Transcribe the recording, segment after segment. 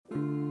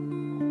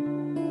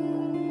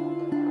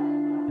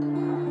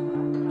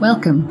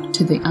Welcome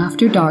to the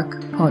After Dark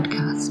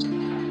podcast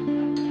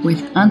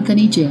with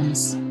Anthony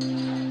James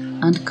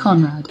and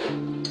Conrad.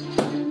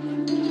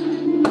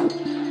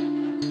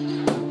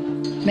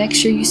 Make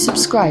sure you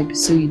subscribe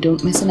so you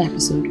don't miss an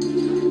episode.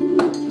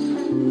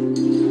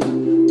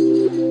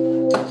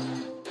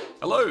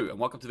 Hello and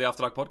welcome to the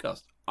After Dark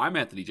podcast. I'm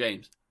Anthony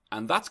James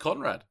and that's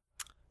Conrad.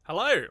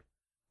 Hello.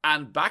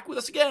 And back with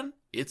us again,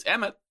 it's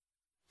Emmett.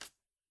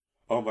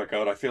 Oh my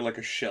god, I feel like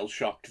a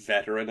shell-shocked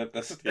veteran at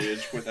this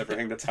stage with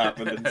everything that's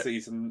happened in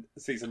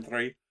season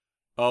 3.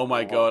 Oh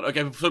my god.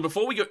 Okay, so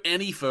before we go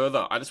any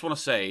further, I just want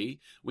to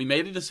say we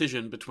made a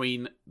decision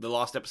between the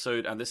last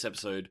episode and this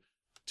episode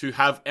to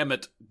have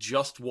Emmett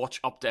just watch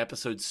up to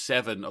episode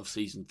 7 of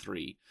season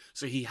 3.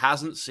 So he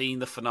hasn't seen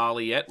the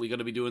finale yet. We're going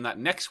to be doing that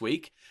next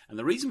week. And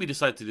the reason we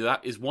decided to do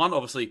that is one,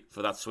 obviously,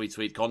 for that sweet,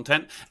 sweet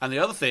content. And the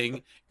other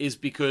thing is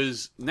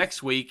because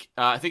next week,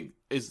 I think,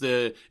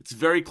 it's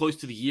very close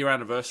to the year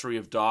anniversary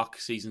of Dark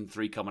season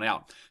 3 coming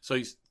out. So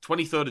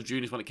 23rd of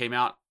June is when it came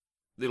out.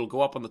 It'll go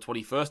up on the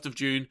 21st of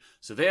June.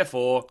 So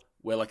therefore,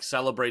 we're like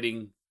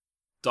celebrating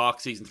Dark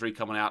season 3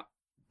 coming out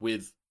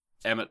with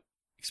Emmett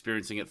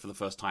experiencing it for the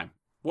first time.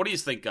 What do you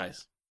think,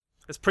 guys?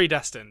 It's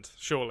predestined,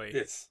 surely.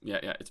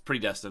 Yeah, it's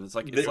predestined. It's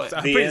like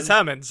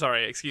predetermined.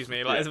 Sorry, excuse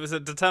me. Like Yeah. it was a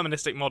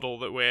deterministic model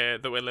that we're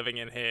living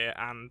in here,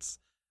 and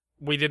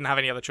we didn't have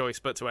any other choice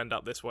but to end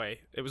up this way.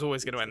 It was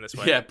always going to end this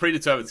way. Yeah,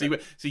 predetermined. See,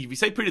 if you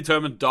say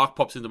predetermined, Dark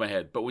pops into my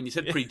head. But when you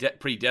said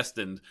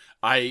predestined,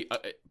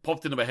 it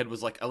popped into my head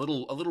was like a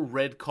little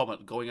red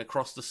comet going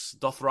across the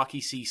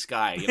Dothraki sea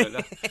sky. You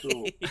know?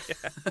 Cool.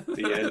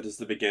 The end is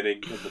the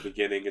beginning, and the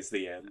beginning is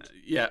the end.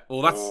 Yeah,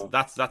 well,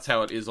 that's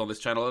how it is on this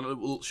channel,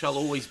 and it shall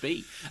always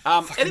be.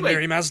 Anyway,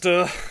 Mary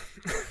Mazda.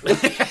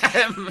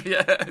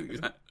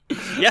 Yeah.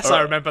 Yes, All I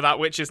right. remember that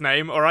witch's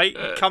name. All right,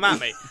 come at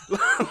me.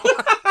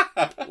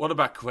 What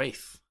about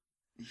Quaithe?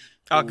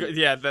 Oh,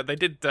 yeah, they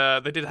did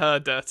her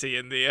dirty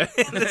in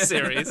the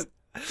series.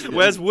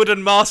 Where's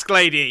Wooden Mask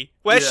Lady?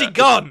 Where's she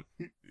gone?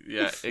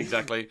 Yeah,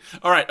 exactly.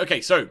 All right,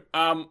 okay, so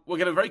we're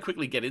going to very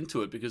quickly get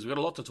into it because we've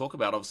got a lot to talk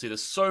about. Obviously,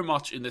 there's so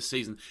much in this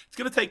season. It's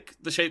going to take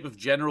the shape of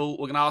general.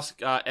 We're going to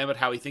ask Emmett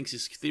how he thinks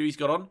his theories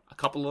got on. A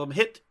couple of them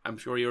hit. I'm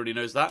sure he already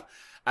knows that.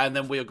 And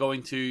then we are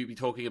going to be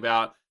talking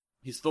about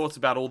his thoughts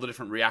about all the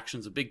different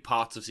reactions of big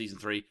parts of Season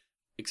 3,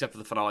 except for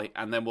the finale.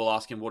 And then we'll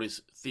ask him what his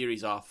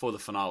theories are for the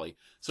finale.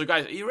 So,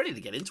 guys, are you ready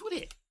to get into it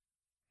here?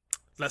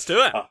 Let's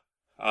do it.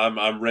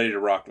 I'm ready to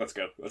rock. Let's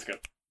go.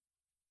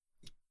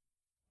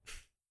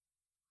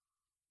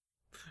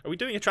 Are we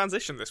doing a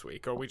transition this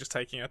week, or are we just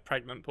taking a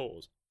pregnant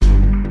pause?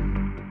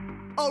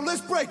 Oh, let's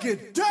break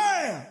it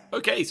down!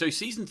 Okay, so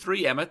Season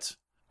 3, Emmett.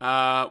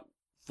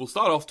 We'll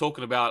start off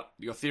talking about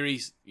your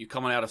theories. You're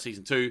coming out of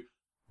Season 2.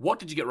 What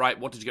did you get right?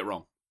 What did you get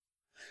wrong?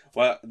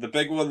 Well, the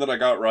big one that I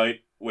got right,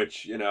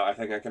 which, I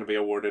think I can be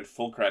awarded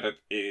full credit,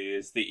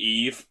 is the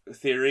Eve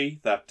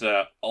theory, that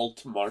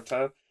Alt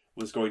Marta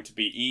was going to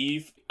be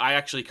Eve. I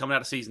actually, coming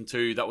out of Season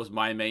 2, that was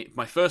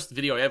my first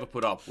video I ever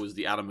put up was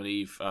the Adam and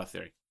Eve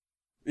theory.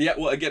 Yeah,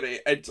 well, again,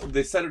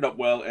 they set it up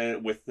well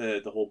with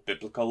the whole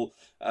biblical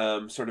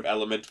sort of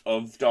element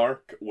of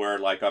Dark, where,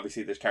 like,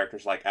 obviously there's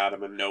characters like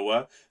Adam and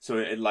Noah,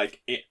 so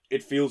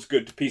it feels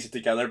good to piece it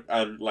together,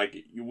 and,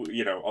 like,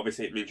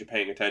 obviously it means you're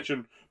paying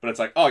attention, but it's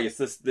like, oh, yes,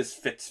 this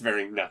fits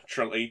very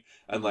naturally,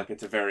 and, like,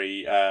 it's a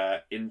very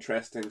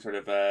interesting sort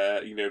of,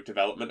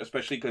 development,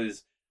 especially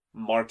because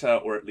Marta,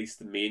 or at least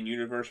the main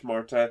universe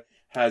Marta,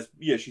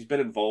 she's been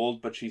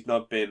involved, but she's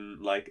not been,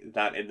 like,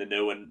 that in the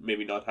know and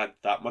maybe not had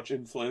that much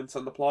influence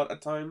on the plot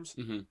at times.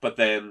 Mm-hmm. But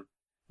then,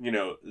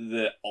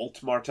 the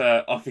Alt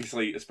Marta,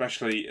 obviously,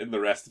 especially in the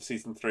rest of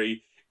Season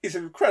 3, is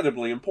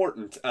incredibly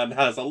important and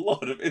has a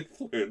lot of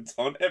influence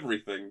on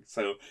everything.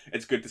 So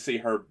it's good to see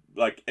her,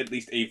 like, at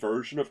least a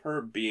version of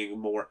her being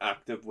more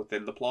active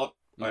within the plot.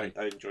 Mm-hmm.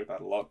 I enjoy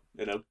that a lot,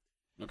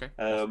 Okay.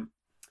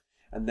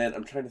 And then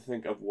I'm trying to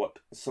think of what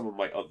some of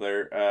my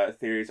other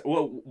theories...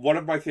 Well, one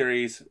of my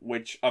theories,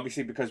 which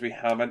obviously because we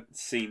haven't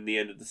seen the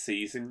end of the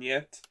season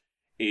yet,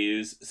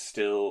 is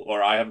still...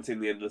 Or I haven't seen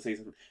the end of the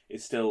season,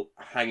 is still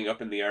hanging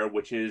up in the air,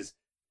 which is,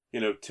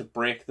 to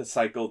break the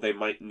cycle, they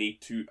might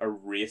need to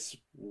erase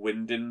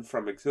Wyndon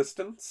from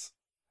existence.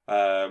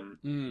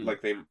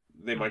 Like,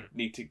 they might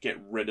need to get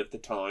rid of the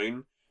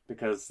town,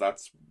 because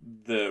that's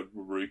the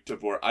root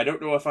of where... I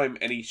don't know if I'm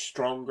any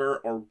stronger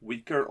or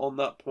weaker on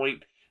that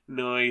point,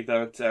 now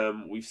that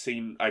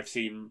I've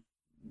seen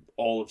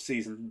all of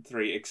Season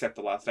 3 except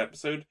the last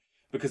episode,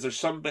 because there's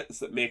some bits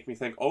that make me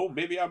think, oh,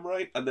 maybe I'm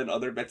right, and then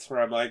other bits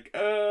where I'm like,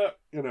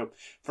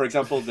 for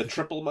example, the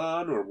Triple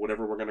Man, or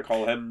whatever we're going to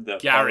call him, the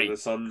Gary. Father,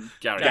 the Son,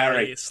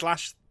 Gary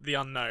 / the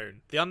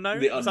Unknown. The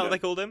Unknown? Is that what they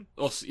called him?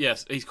 Also,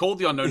 yes, he's called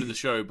the Unknown in the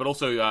show, but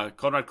also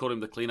Conrad called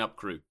him the Cleanup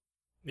Crew.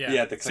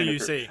 Yeah, the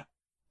cleanup CUC. crew.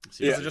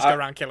 So just go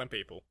around killing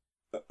people.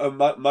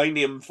 My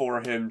name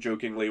for him,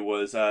 jokingly,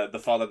 was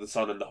the Father, the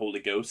Son, and the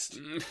Holy Ghost.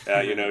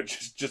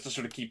 Just to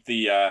sort of keep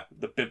the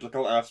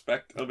biblical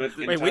aspect of it.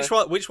 Wait,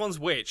 which one's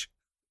which?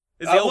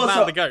 Is the old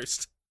man the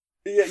ghost?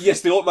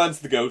 Yes, the old man's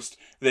the ghost.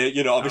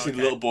 Obviously okay.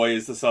 the little boy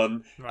is the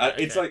son. Right,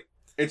 It's okay. like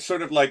It's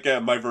sort of like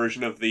my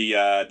version of the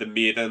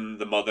maiden,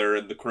 the mother,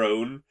 and the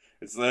crone.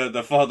 It's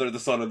the Father, the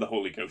Son, and the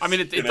Holy Ghost. I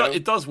mean,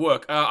 it does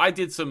work. I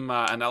did some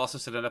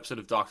analysis in an episode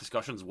of Dark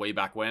Discussions way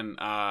back when,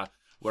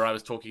 where I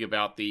was talking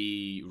about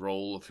the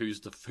role of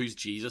who's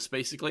Jesus,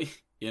 basically,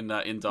 in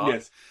Dark.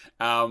 Yes.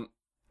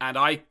 And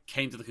I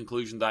came to the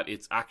conclusion that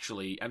it's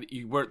actually, and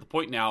we're at the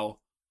point now,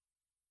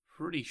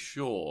 pretty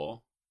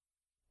sure.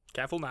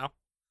 Careful now.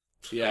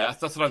 Yeah,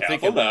 that's what I'm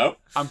Careful thinking. now.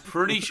 I'm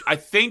pretty. I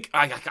think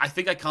I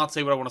can't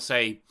say what I want to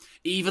say,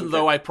 even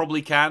though I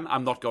probably can.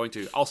 I'm not going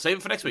to. I'll save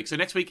it for next week. So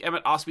next week,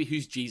 Emmett, ask me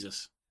who's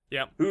Jesus.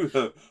 Yeah.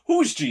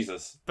 Who's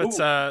Jesus?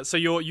 But so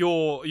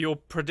you're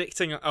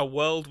predicting a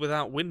world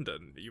without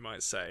Wyndon, you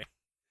might say.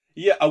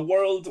 Yeah, a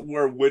world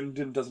where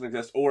Wyndon doesn't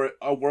exist, or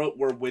a world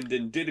where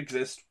Wyndon did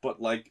exist, but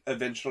like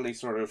eventually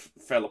sort of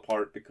fell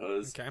apart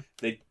because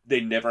they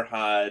never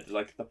had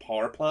like the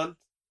power plant.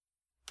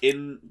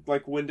 In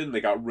like Wyndon, they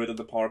got rid of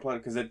the power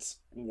plant because it's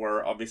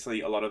where obviously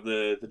a lot of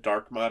the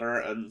dark matter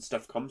and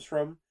stuff comes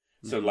from.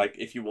 So like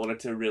if you wanted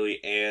to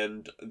really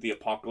end the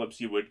apocalypse,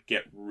 you would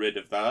get rid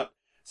of that.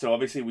 So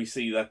obviously we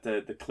see that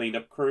the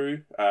cleanup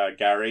crew,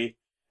 Gary,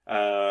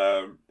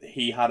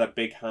 he had a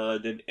big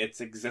hand in its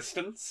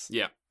existence.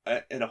 Yeah.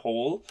 In a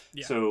whole.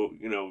 Yeah. So,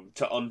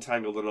 to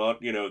untangle the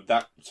knot,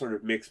 that sort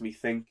of makes me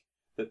think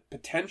that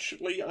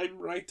potentially I'm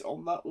right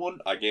on that one.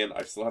 Again,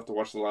 I still have to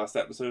watch the last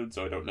episode,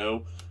 so I don't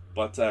know.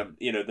 But,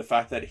 the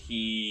fact that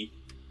he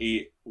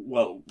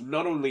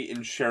not only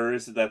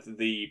ensures that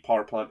the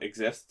power plant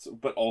exists,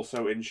 but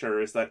also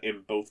ensures that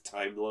in both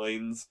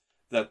timelines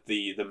that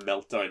the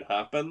meltdown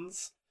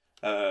happens,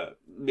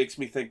 makes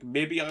me think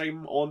maybe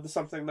I'm on to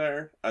something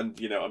there, and,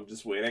 I'm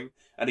just waiting.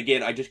 And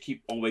again, I just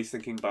keep always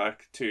thinking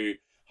back to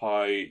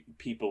how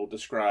people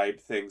describe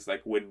things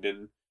like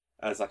Wyndon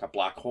as like a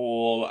black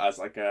hole, as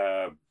like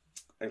a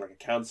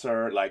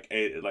cancer,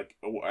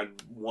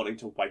 and wanting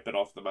to wipe it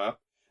off the map.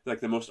 Like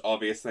the most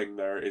obvious thing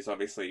there is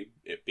obviously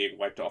it being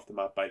wiped off the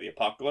map by the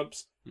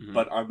apocalypse. Mm-hmm.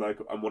 But I'm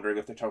wondering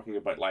if they're talking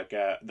about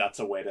that's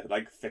a way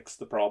to fix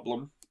the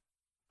problem.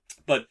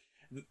 But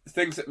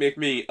things that make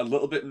me a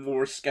little bit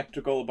more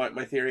skeptical about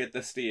my theory at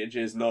this stage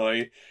is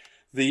now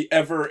the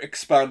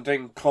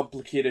ever-expanding,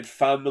 complicated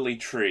family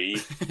tree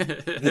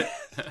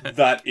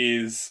that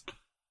is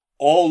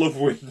all of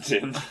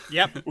Wyndon.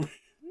 Yep.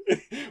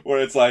 Where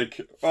it's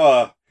like,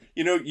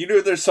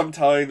 there's some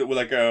town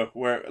that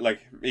where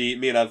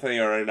me and Anthony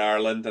are in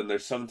Ireland, and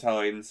there's some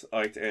towns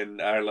out in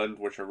Ireland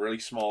which are really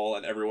small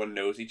and everyone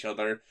knows each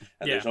other,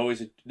 and there's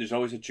always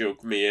a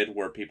joke made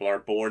where people are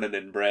born and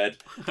inbred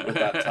with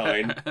that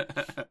town.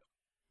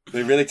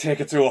 They really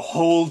take it to a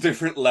whole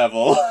different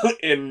level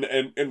in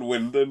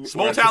Wyndon.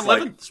 Small town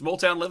living.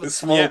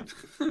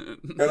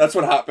 That's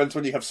what happens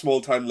when you have small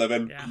town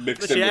living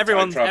mixed in with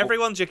time travel.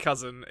 Everyone's your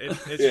cousin.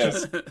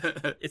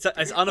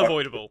 It's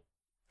unavoidable.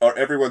 Or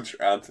everyone's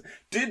your aunt.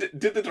 Did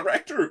the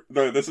director?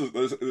 No,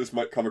 this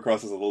might come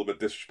across as a little bit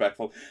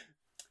disrespectful.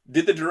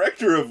 Did the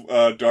director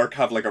of Dark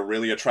have a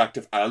really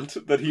attractive aunt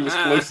that he was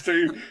close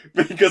to?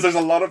 Because there's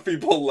a lot of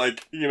people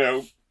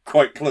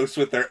quite close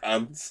with their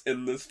aunts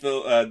in this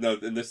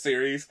in this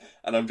series,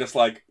 and I'm just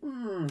like,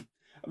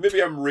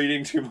 maybe I'm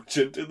reading too much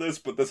into this,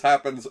 but this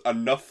happens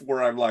enough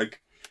where I'm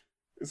like,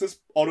 is this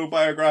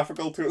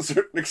autobiographical to a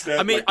certain extent?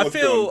 I mean, I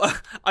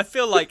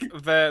feel like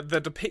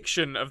the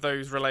depiction of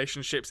those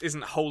relationships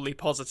isn't wholly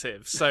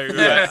positive. So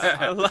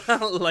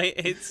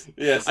it's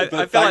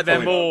I feel like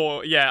they're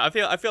more. Yeah, I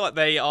feel like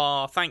they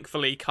are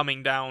thankfully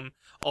coming down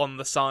on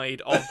the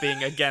side of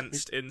being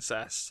against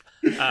incest.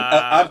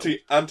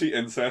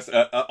 Anti-incest,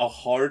 a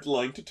hard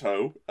line to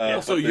toe.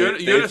 Also,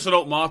 Eunice and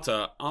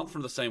Altmarta aren't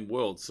from the same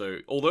world, so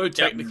although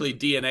technically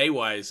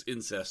DNA-wise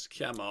incest,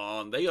 come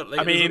on,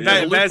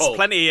 there's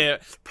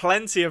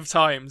plenty of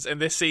times in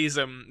this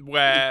season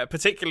where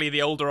particularly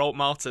the older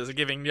Altmartas are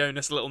giving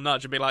Jonas a little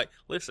nudge and be like,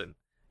 listen,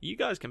 you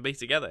guys can be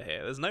together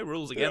here. There's no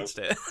rules against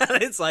it.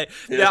 And it's like,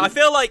 I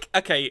feel like,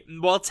 okay,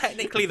 while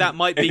technically that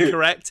might be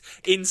correct,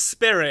 in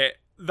spirit,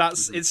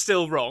 it's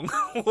still wrong.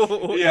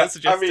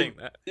 Suggesting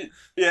that.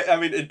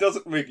 It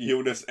doesn't make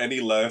Jonas any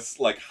less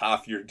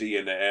half your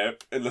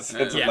DNA in the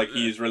sense of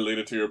he's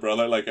related to your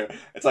brother.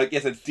 It's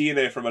yes, it's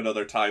DNA from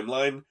another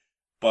timeline,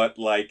 but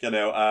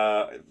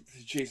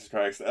Jesus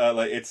Christ,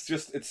 it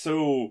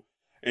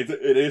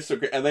is so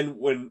great. And then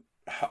when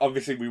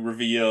obviously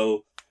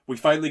we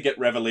finally get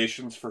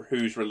revelations for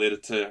who's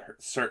related to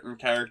certain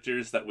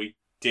characters that we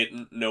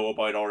didn't know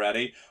about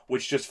already,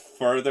 which just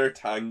further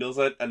tangles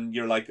it, and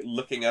you're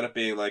looking at it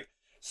being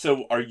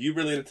so are you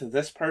related to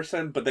this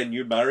person, but then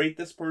you married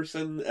this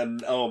person,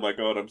 and oh my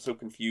god, I'm so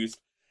confused.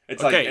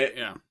 It's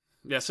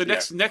So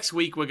next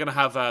week we're gonna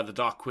have the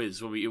dark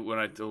quiz when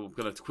I'm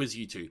gonna quiz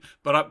you two.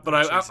 But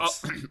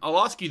I'll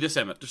ask you this,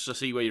 Emmett, just to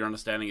see where your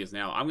understanding is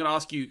now. I'm gonna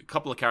ask you a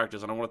couple of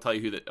characters, and I want to tell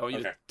you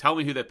tell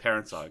me who their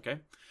parents are. Okay.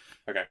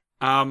 Okay.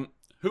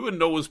 Who are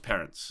Noah's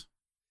parents?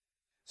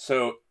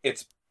 So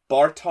it's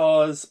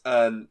Bartosz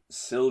and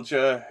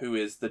Silja, who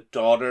is the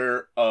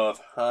daughter of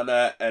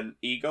Hannah and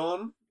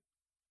Egon,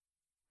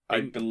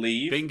 I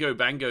believe. Bingo,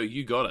 bango,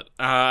 you got it.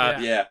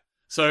 Yeah.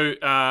 So,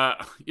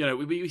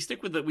 we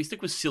stick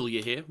with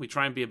Celia here. We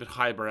try and be a bit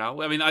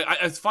highbrow. I mean,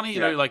 it's funny,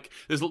 like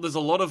there's a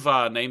lot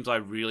of names I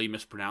really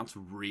mispronounce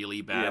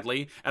really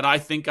badly, and I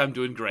think I'm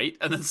doing great.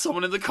 And then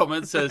someone in the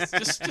comments says,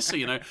 just so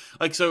you know,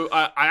 like, so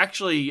I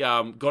actually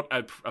got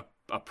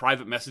a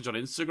private message on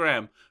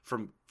Instagram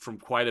from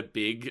quite a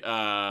big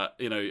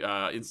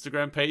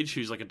Instagram page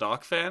who's like a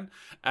Dark fan,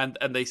 and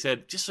they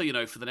said, just so you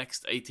know, for the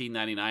next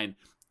 $18.99.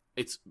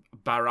 It's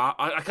Baran.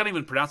 I can't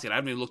even pronounce it. I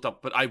haven't even looked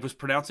up, but I was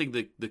pronouncing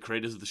the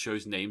creators of the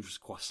show's names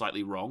quite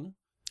slightly wrong.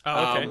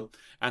 Oh, okay.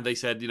 And they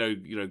said,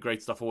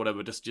 great stuff or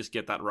whatever. Just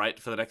get that right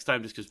for the next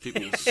time, just because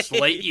people will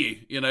slate you,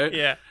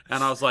 Yeah.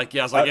 And I was like,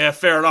 yeah,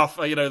 fair enough.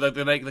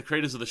 The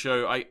creators of the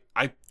show. I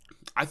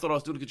thought I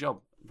was doing a good job.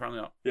 Apparently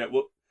not. Yeah.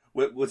 Well,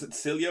 was it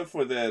Celia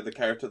for the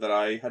character that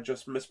I had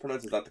just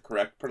mispronounced? Is that the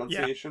correct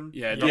pronunciation?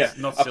 Yeah.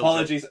 Not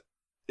Apologies.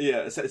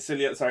 Yeah,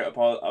 Celia, sorry,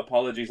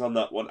 apologies on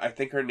that one. I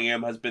think her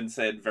name has been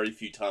said very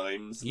few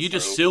times. You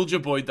just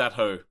Silja Boy'd that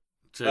hoe.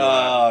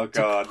 God,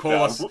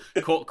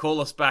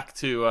 call us back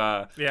to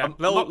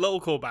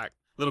little callback.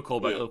 Little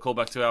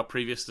callback to our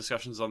previous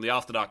discussions on the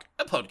After Dark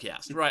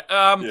podcast. Right.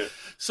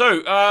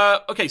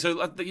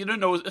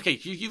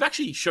 You've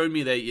actually shown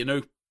me that you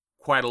know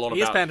quite a lot about.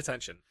 He is paying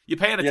attention. You're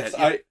paying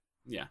attention.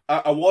 Yes,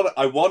 I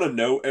want to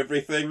know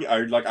everything.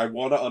 I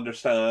want to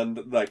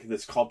understand like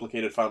this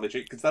complicated family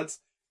tree because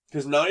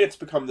now it's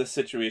become this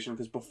situation.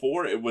 Because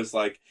before it was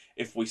like,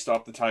 if we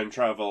stop the time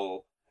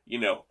travel,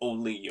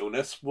 only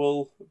Jonas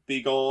will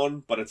be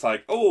gone. But it's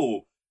like,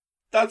 oh,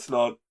 that's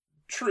not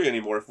true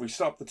anymore. If we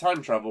stop the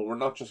time travel, we're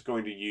not just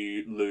going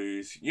to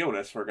lose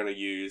Jonas. We're going to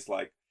use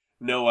like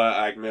Noah,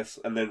 Agnes,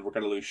 and then we're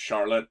going to lose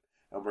Charlotte,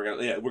 and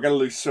we're gonna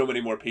lose so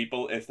many more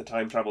people if the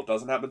time travel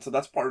doesn't happen. So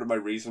that's part of my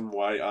reason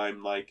why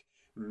I'm like,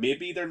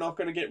 maybe they're not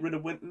going to get rid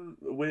of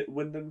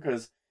Wyndon,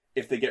 because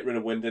if they get rid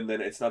of Wyndon,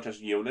 then it's not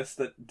just Jonas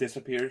that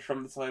disappears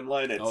from the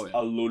timeline. It's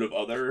a load of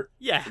other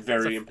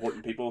very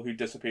important people who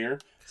disappear.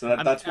 So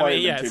that's why.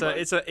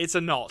 It's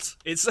a knot.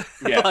 It's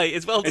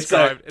it's well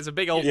described. It's a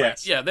big old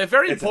mess. Yeah, they're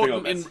very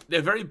important.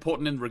 They're very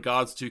important in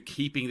regards to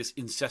keeping this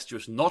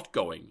incestuous knot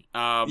going.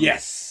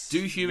 Yes.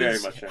 Do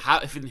humans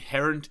have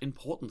inherent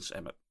importance,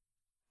 Emmett?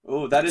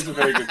 Oh, that is a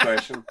very good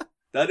question.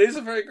 That is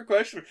a very good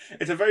question.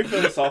 It's a very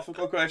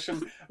philosophical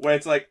question where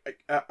it's like,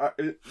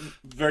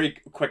 very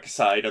quick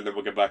aside, and then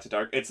we'll get back to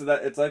Dark. It's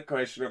that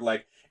question of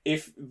like,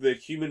 if the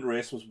human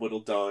race was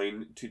whittled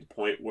down to the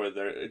point where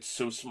it's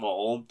so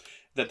small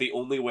that the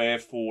only way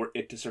for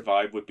it to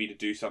survive would be to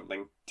do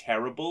something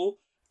terrible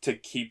to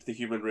keep the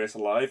human race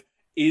alive,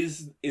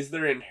 is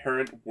there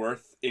inherent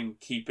worth in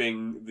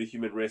keeping the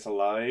human race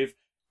alive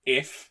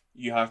if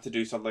you have to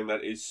do something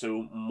that is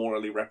so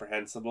morally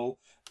reprehensible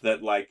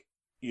that like,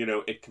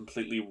 it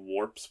completely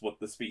warps what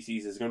the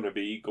species is going to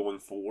be going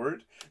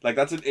forward? Like,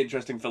 that's an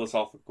interesting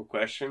philosophical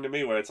question to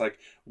me, where it's like,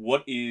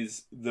 what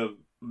is the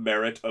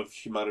merit of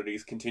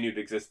humanity's continued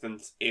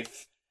existence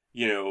if,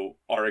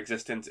 our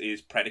existence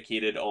is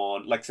predicated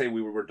on, like, say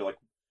we were to, like,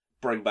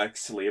 bring back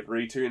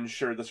slavery to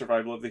ensure the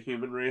survival of the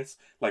human race?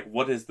 Like,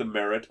 what is the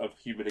merit of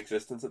human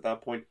existence at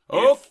that point?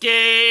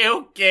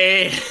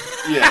 Okay.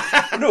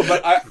 Yeah. No,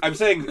 but I'm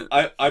saying,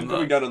 I'm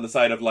coming down on the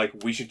side of,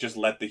 like, we should just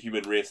let the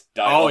human race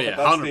die off at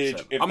that 100%. stage.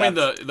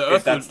 The Earth,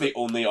 if that's the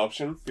only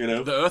option,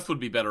 The Earth would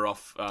be better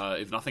off,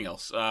 if nothing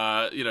else.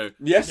 Yes.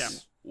 Yeah.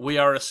 We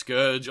are a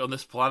scourge on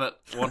this planet,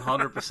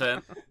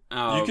 100%.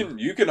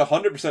 You can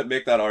 100%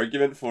 make that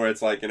argument for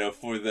it's like,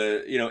 for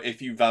the,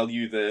 if you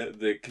value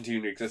the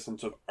continuing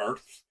existence of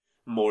Earth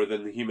more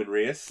than the human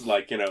race,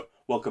 like,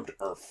 welcome to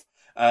Earth.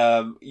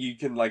 You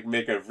can like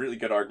make a really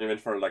good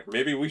argument for like,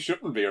 maybe we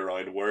shouldn't be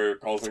around. We're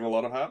causing a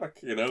lot of havoc,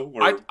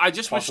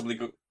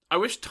 I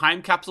wish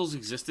time capsules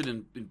existed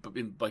in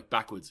like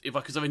backwards.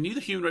 Because I knew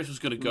the human race was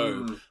going to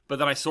go, but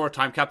then I saw a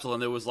time capsule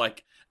and there was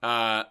like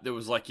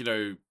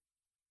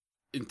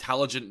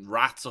intelligent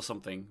rats or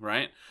something,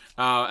 right?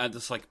 And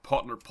just like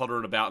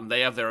pottering about, and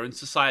they have their own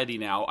society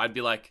now. I'd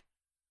be like,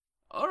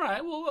 all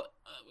right, well,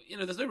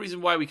 there's no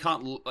reason why we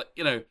can't,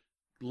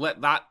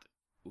 let that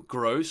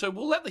grow. So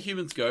we'll let the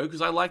humans go,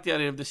 because I like the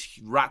idea of this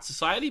rat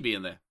society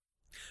being there.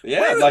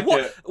 Yeah,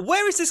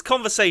 where is this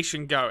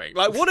conversation going?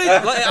 Like, what the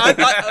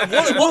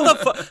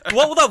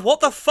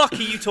fuck are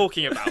you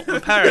talking about?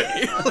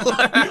 Apparently,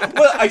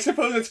 well, I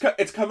suppose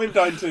it's coming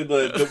down to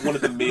the one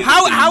of the main.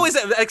 How is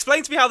it?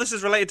 Explain to me how this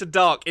is related to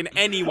Dark in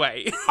any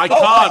way. I can't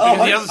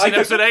because he hasn't seen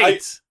episode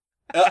 8.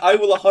 I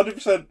will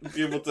 100%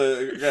 be able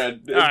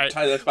to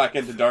tie this back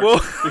into Dark,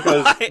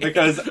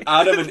 because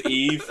Adam and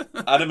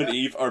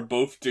Eve are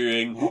both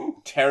doing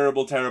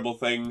terrible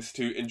things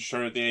to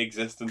ensure the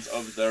existence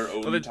of their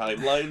own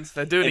timelines.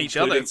 They're doing each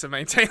other to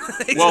maintain.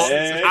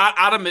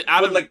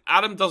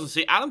 Adam doesn't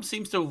see. Adam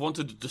seems to have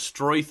wanted to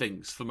destroy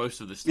things for most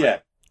of this time.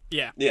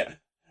 Yeah.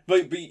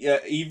 But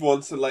Eve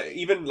wants to,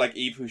 even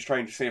Eve, who's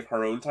trying to save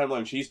her own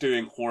timeline, she's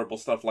doing horrible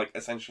stuff, like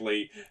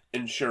essentially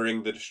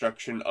ensuring the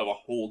destruction of a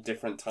whole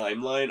different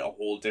timeline, a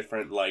whole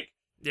different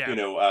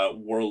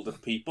world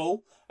of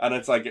people. And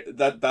it's like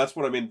that's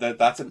what I mean.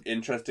 That's an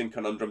interesting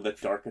conundrum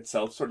that Dark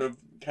itself sort of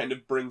kind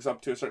of brings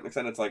up to a certain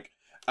extent. It's like,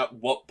 at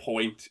what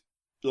point,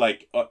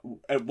 like,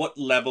 at what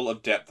level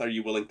of depth are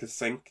you willing to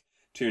sink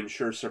to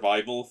ensure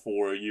survival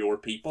for your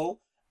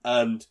people,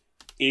 and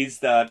is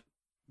that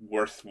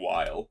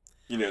worthwhile?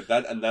 You know,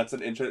 that's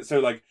an interest. So,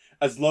 like,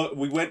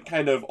 we went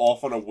kind of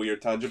off on a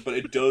weird tangent, but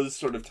it does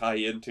sort of tie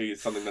into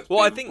something that's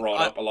brought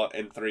up a lot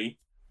in 3.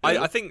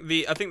 I think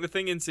the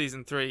thing in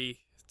season 3,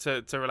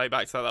 to relate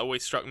back to that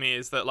always struck me,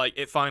 is that, like,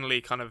 it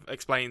finally kind of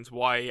explains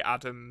why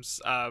Adam's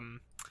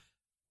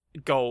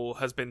goal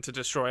has been to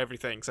destroy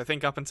everything. So I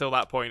think up until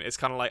that point, it's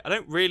kind of like, I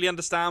don't really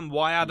understand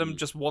why Adam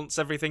just wants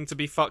everything to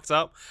be fucked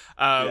up,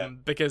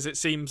 because it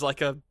seems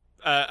like a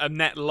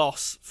net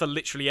loss for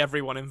literally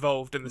everyone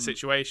involved in the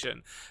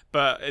situation.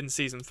 But in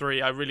season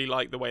 3, I really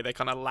like the way they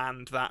kind of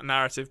land that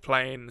narrative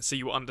plane, so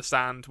you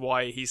understand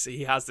why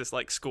he has this,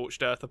 like,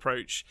 scorched earth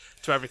approach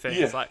to everything.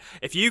 It's like,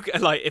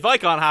 if I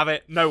can't have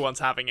it, no one's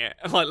having it.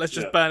 Like, let's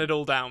just burn it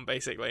all down,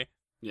 basically.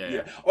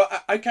 Yeah. Well,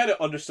 I kind of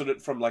understood it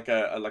from like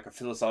a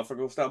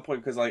philosophical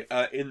standpoint, because like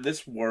in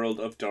this world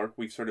of Dark,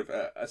 we've sort of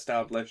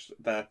established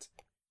that,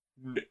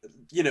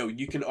 you know,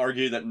 you can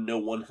argue that no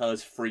one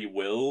has free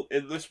will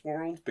in this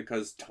world,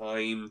 because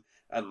time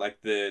and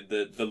like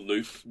the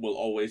loop will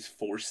always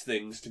force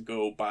things to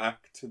go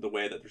back to the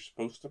way that they're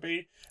supposed to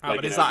be.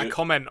 But is that a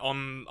comment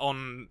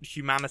on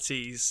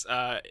humanity's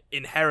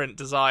inherent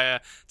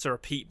desire to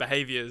repeat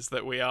behaviors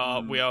that we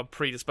are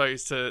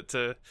predisposed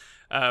to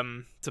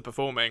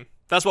performing?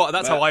 That's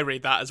how I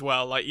read that as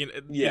well. Like, you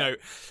know,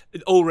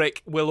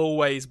 Ulrich will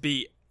always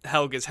beat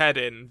Helga's head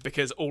in,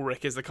 because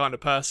Ulrich is the kind of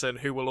person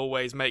who will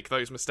always make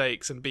those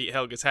mistakes and beat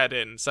Helga's head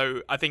in.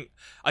 So I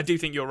do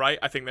think you're right.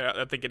 I think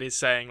it is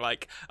saying,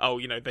 like, oh,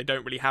 you know, they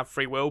don't really have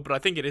free will, but I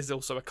think it is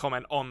also a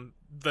comment on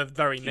the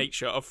very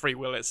nature of free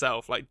will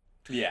itself. Like,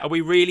 are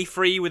we really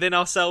free within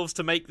ourselves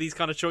to make these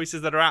kind of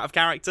choices that are out of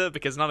character?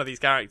 Because none of these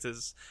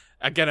characters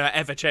are gonna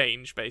ever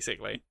change,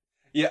 basically.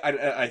 Yeah,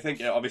 I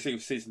think obviously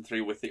season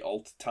 3 with the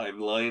alt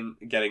timeline,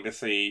 getting to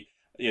see,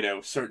 you know,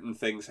 certain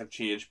things have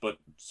changed, but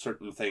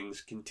certain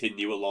things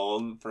continue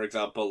along. For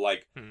example,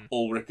 like,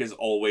 Ulrich is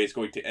always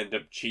going to end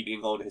up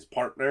cheating on his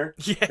partner.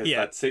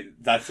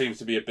 That seems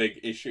to be a big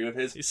issue of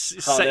his.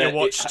 Set your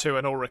watch to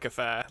an Ulrich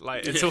affair.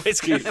 Like, it's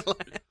always kind of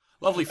like...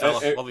 Lovely fella.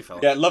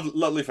 Yeah,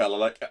 lovely fella.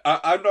 Like,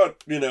 I'm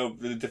not, you know,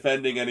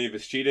 defending any of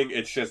his cheating.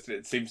 It's just,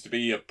 it seems to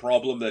be a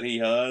problem that he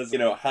has. You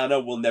know, Hannah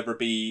will never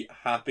be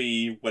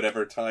happy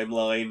whatever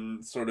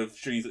timeline sort of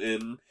she's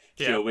in.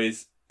 She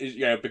always is,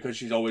 because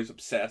she's always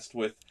obsessed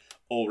with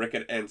Ulrich.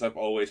 It ends up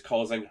always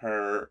causing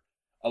her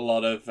a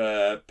lot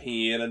of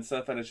pain and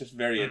stuff, and it's just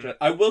very interesting.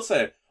 I will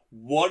say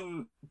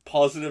one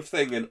positive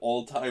thing in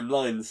all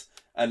timelines,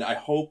 and I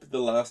hope the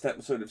last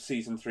episode of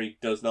season 3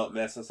 does not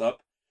mess us up.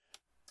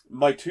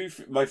 My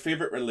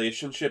favorite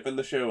relationship in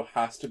the show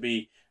has to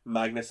be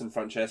Magnus and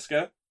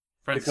Francesca.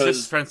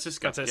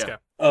 Francisca. Yeah.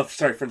 Oh,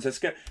 sorry,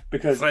 Francisca.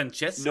 Because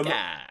Francesca.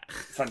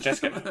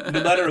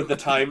 No matter the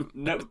time,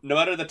 no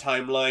matter the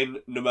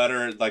timeline, no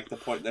matter like the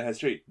point in the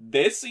history,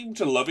 they seem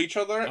to love each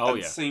other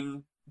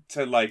seem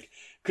to like.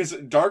 Because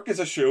Dark is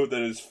a show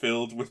that is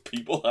filled with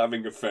people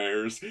having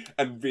affairs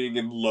and being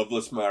in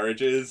loveless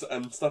marriages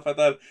and stuff like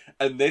that,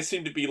 and they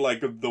seem to be like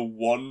the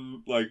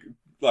one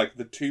like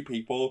the two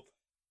people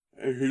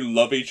who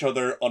love each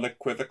other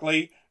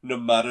unequivocally, no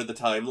matter the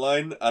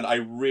timeline. And I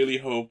really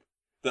hope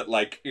that,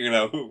 like, you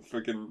know,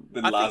 freaking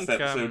the last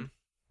episode.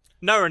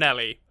 Noah and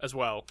Ellie as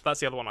well. That's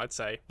the other one I'd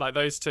say. Like,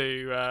 those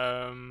two,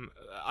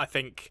 I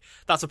think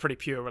that's a pretty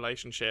pure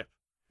relationship.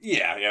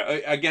 Yeah.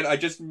 Again, I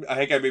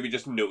think I maybe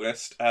just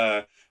noticed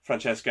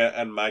Francesca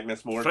and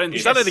Magnus more.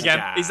 He's done it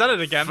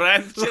again.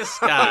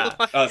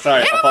 Francesca. Oh,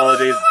 sorry.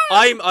 Apologies.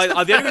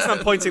 The only reason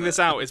I'm pointing this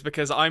out is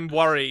because I'm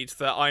worried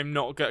that I'm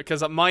not good,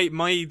 because my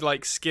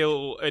like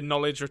skill and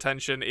knowledge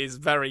retention is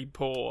very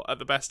poor at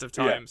the best of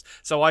times. Yeah.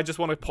 So I just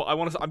want to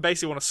I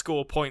basically want to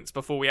score points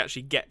before we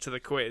actually get to the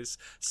quiz,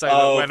 so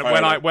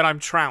that when I'm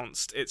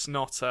trounced, it's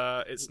not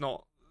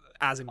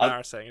as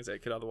embarrassing as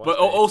it could otherwise be. But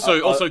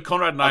also,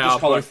 Conrad and I are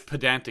both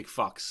pedantic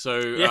fucks, so...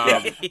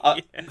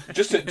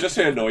 Just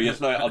to annoy you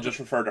tonight, I'll just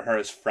refer to her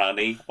as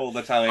Franny all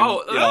the time.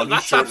 Oh,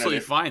 that's absolutely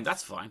fine.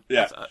 That's fine.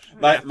 Yeah.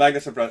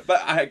 Magnus and Franny.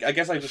 But I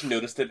guess I just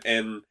noticed it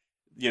in,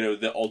 you know,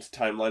 the alt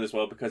timeline as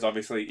well, because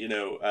obviously, you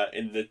know,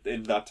 in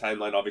that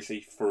timeline,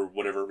 obviously, for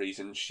whatever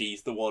reason,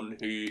 she's the one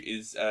who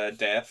is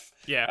deaf.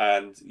 Yeah.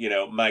 And, you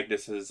know,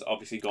 Magnus has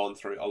obviously gone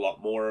through a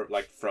lot more,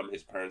 like, from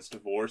his parents'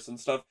 divorce and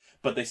stuff,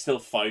 but they still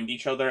found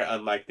each other,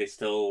 and, like, they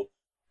still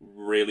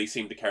really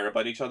seem to care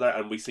about each other,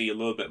 and we see a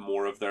little bit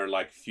more of their,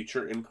 like,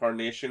 future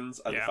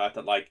incarnations, and the fact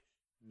that, like,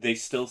 they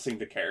still seem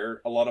to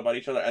care a lot about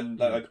each other, and,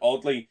 like,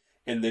 oddly,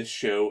 in this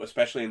show,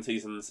 especially in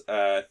seasons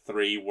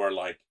 3, where,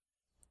 like,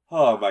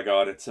 oh my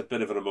god, it's a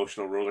bit of an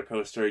emotional roller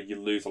coaster. You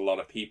lose a lot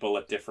of people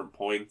at different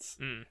points.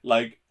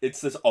 Like,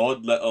 it's this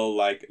odd little,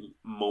 like,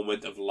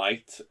 moment of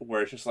light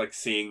where it's just, like,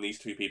 seeing these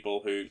two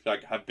people who,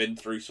 like, have been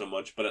through so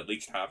much, but at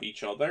least have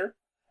each other.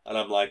 And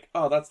I'm like,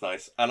 oh, that's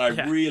nice. And I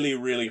really,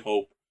 really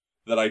hope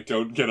that I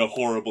don't get a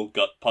horrible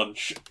gut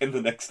punch in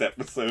the next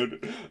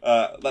episode.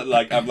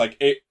 I'm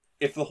like,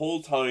 if the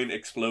whole town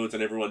explodes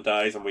and everyone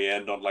dies and we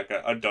end on like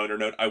a downer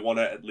note, I want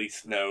to at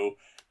least know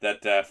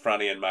that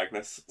Franny and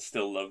Magnus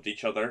still loved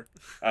each other.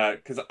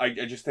 Because I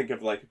just think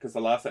of like, because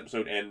the last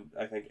episode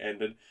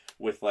ended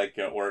with like,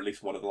 or at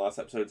least one of the last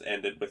episodes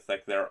ended with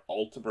like their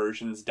alt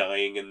versions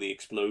dying in the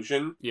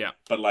explosion. Yeah.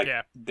 But like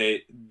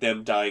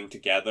them dying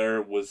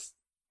together was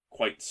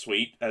quite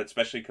sweet, and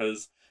especially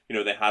because, you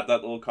know, they had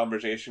that little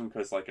conversation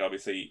because like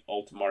obviously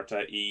alt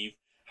Marta Eve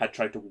had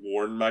tried to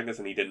warn Magnus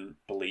and he didn't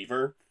believe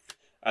her,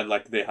 and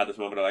like they had this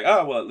moment of like,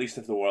 oh well, at least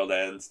if the world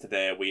ends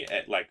today,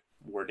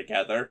 we're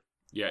together.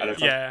 Yeah, and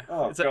it's yeah.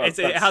 Like,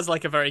 It has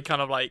like a very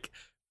kind of like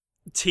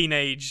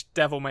teenage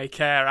devil may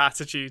care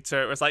attitude to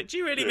it. It was like, do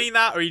you really mean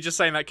that, or are you just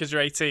saying that because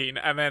you're 18?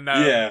 And then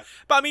but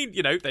I mean,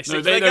 you know, they stick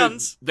to their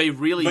guns. They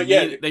really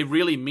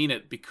mean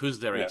it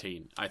because they're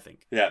 18. I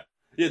think. Yeah.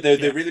 Yeah,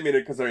 they really mean it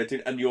because they're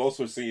 18, and you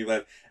also see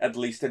that at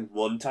least in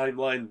one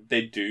timeline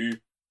they do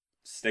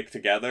stick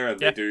together and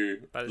they do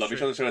love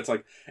each other. So it's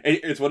like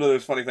it's one of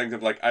those funny things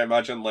of like I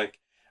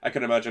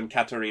can imagine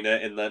Katarina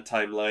in that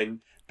timeline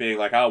being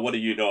like, "Oh, what do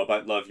you know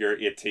about love? You're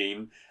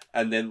 18."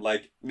 And then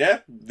like,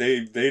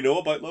 they know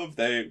about love.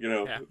 They, you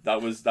know,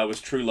 that was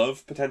true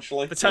love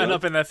potentially. They turn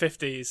up in their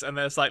 50s and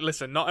there's like,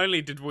 listen, not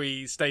only did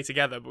we stay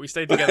together, but we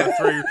stayed together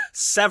through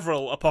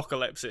several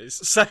apocalypses.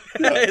 So,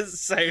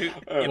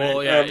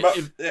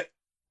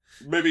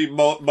 maybe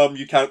Mum,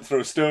 you can't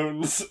throw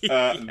stones.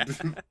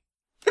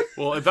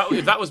 Well, if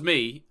that was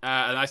me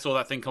and I saw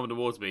that thing coming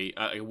towards me,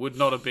 it would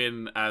not have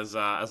been as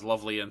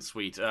lovely and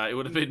sweet. It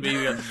would have been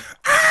me.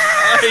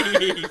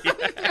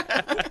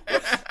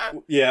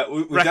 Yeah,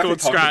 we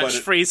record scratch,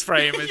 freeze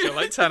frame as you're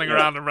like turning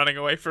around and running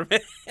away from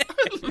it.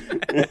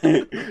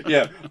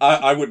 Yeah,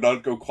 I would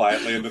not go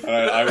quietly into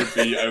that. I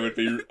would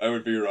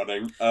be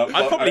running.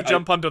 I'd probably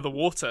jump under the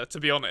water, to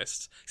be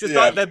honest.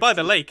 They're by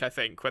the lake, I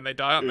think, when they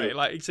die, aren't they?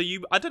 Like, so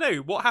I don't know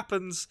what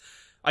happens.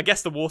 I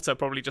guess the water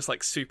probably just like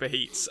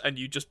superheats and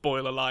you just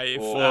boil alive.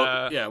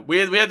 We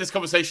had this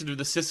conversation with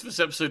the Sisyphus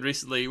episode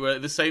recently where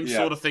the same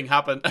sort of thing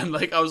happened, and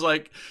like I was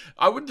like,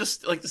 I would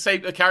just like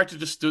the character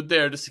just stood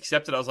there and just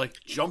accepted. I was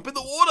like, jump in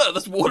the water.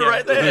 There's water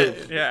right there.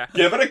 Yeah,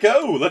 give it a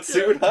go. Let's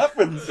see what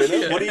happens. You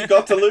know? What do you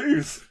got to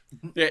lose?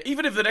 Yeah,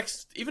 even if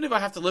I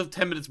have to live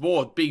 10 minutes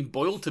more being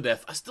boiled to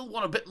death, I still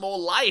want a bit more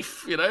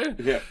life. You know?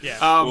 Yeah.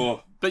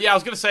 But yeah, I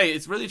was gonna say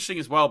it's really interesting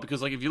as well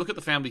because like if you look at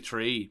the family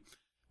tree.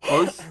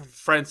 Both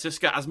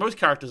Franziska, as most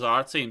characters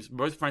are, it seems,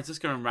 both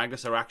Franziska and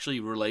Magnus are actually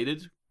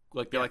related.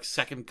 Like they're like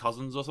second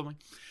cousins or something.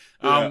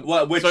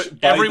 Which so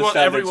by the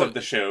standards of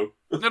the show.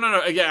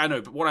 No. Yeah, I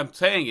know. But what I'm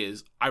saying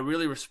is, I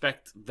really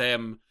respect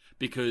them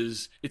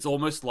because it's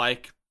almost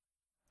like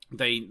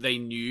they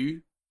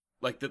knew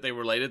like that they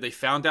were related. They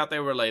found out they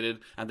were related,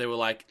 and they were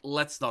like,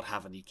 let's not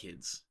have any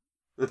kids.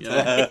 You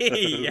know?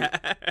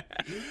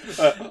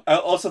 I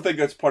also think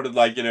that's part of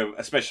like, you know,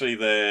 especially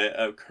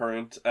the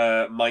current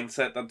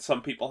mindset that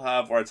some people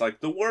have where it's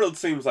like the world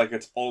seems like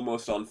it's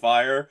almost on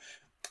fire.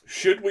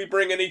 Should we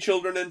bring any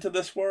children into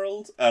this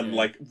world? And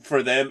like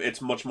for them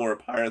it's much more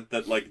apparent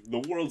that like the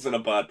world's in a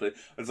bad place.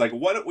 It's like,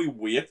 why don't we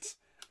wait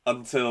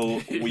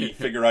until we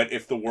figure out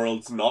if the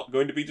world's not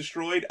going to be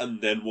destroyed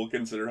and then we'll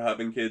consider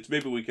having kids.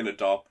 Maybe we can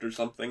adopt or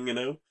something, you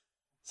know?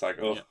 It's like,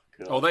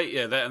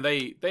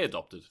 they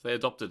adopted.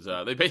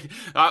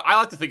 I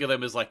like to think of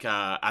them as like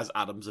as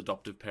Adam's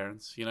adoptive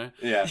parents, you know.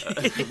 Yeah.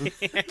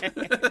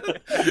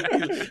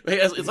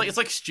 it's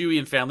like Stewie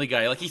in Family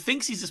Guy. Like he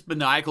thinks he's this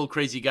maniacal,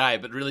 crazy guy,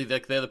 but really they're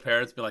the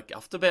parents. Be like,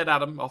 off to bed,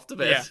 Adam. Off to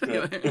bed.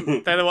 Yeah.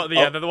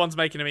 They're the ones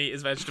making him eat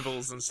his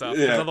vegetables and stuff.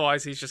 Because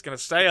otherwise, he's just going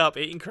to stay up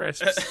eating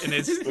crisps in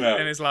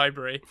his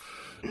library.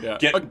 Yeah.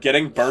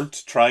 Getting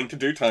burnt trying to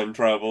do time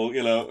travel,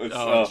 you know.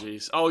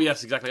 Jeez. Oh,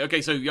 yes, exactly.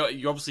 Okay, so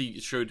you obviously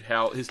showed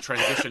how his transition.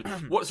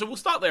 So we'll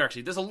start there,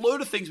 actually. There's a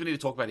load of things we need to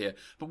talk about here.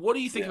 But what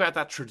do you think about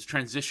that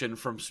transition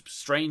from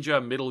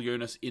Stranger, Middle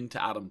Jonas into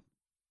Adam?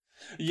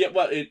 Yeah,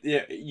 well,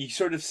 you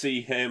sort of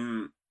see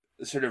him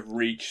sort of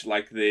reach,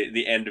 like,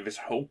 the end of his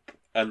hope,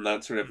 and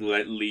that sort of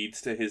leads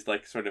to his,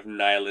 like, sort of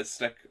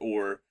nihilistic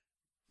or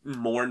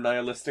more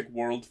nihilistic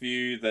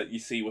worldview that you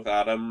see with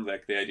Adam,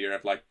 like, the idea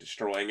of, like,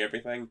 destroying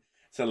everything.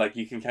 So, like,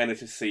 you can kind of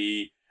just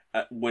see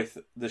with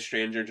the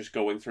Stranger just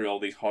going through all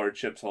these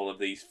hardships, all of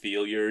these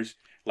failures,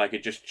 like,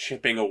 it just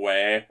chipping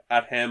away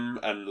at him,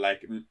 and,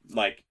 like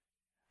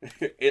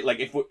it, like,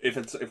 if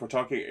we're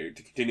talking,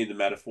 to continue the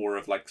metaphor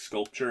of, like,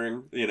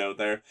 sculpturing, you know,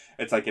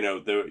 it's like, you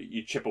know,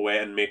 you chip away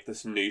and make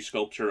this new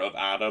sculpture of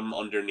Adam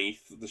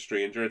underneath the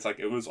Stranger. It's like,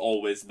 it was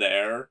always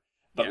there,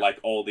 but, like,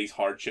 all these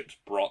hardships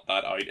brought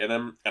that out in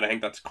him, and I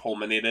think that's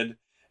culminated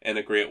in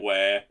a great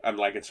way, and,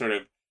 like, it's sort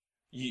of,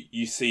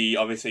 You see,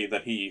 obviously,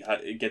 that he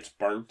gets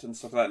burnt and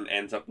stuff like that and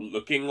ends up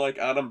looking like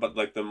Adam, but,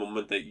 like, the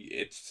moment that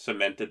it's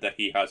cemented that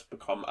he has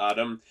become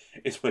Adam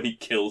is when he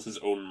kills his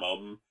own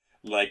mum,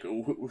 like,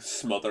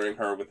 smothering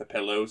her with a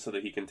pillow so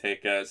that he can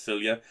take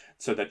Celia,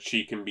 so that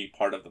she can be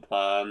part of the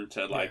plan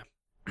to, like,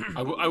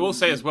 I will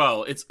say as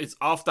well, it's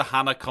after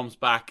Hannah comes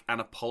back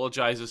and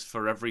apologizes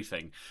for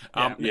everything.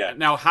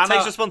 Now Hannah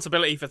takes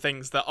responsibility for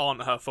things that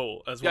aren't her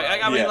fault as well.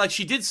 I mean, like,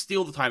 she did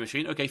steal the time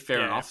machine. Okay,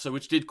 fair enough. So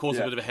which did cause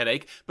a bit of a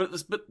headache. But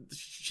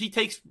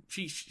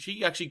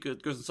she actually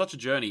goes on such a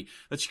journey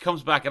that she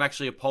comes back and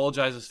actually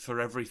apologizes for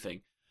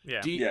everything.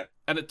 Yeah.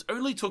 And it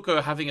only took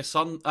her having a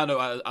son,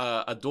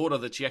 a daughter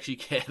that she actually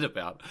cared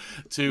about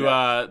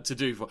to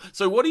do for.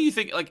 So what do you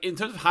think, like, in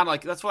terms of Hannah,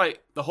 like, that's why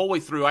the whole way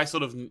through,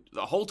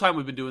 the whole time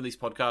we've been doing these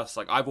podcasts,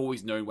 like, I've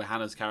always known where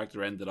Hannah's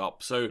character ended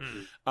up. So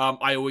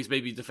I always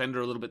maybe defend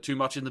her a little bit too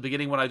much in the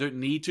beginning when I don't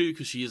need to,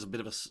 because she is a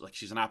bit of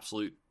she's an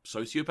absolute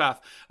sociopath.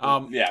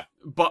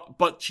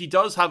 But she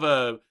does have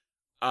a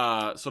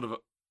sort of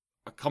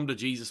a come to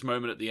Jesus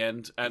moment at the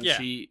end, and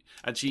she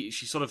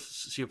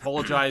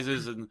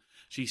apologizes and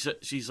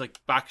she's like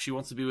back. She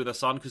wants to be with her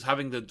son, because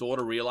having the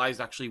daughter realize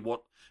actually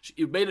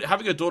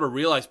having her daughter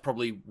realize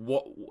probably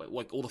what,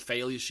 like, all the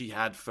failures she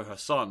had for her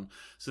son.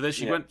 So then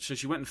she went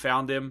and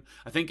found him.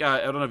 I think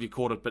I don't know if you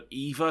caught it, but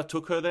Eva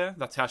took her there.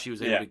 That's how she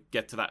was able to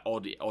get to that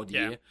odd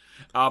year.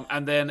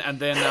 And then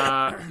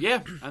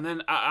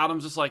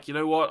Adam's just like, you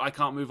know what? I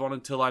can't move on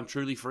until I'm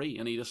truly free.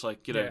 And he just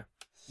like,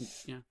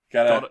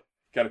 gotta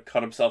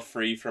cut himself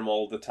free from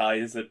all the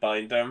ties that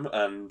bind him,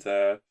 and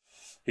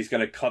he's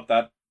gonna cut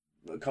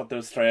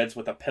those threads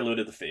with a pillow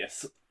to the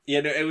face.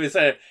 It was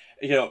I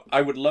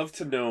would love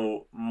to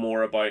know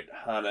more about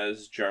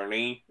Hannah's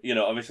journey.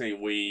 Obviously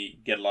we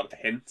get a lot of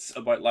hints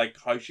about, like,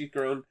 how she's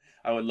grown.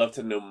 I would love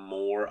to know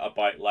more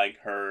about, like,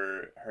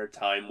 her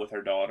time with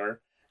her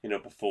daughter,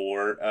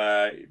 before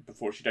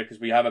she died, because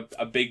we have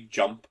a big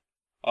jump,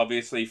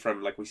 obviously,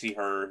 from, like, we see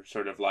her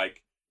sort of,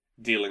 like,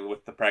 dealing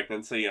with the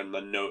pregnancy and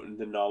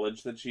the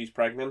knowledge that she's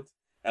pregnant,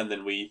 and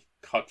then we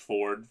cut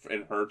forward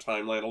in her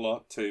timeline a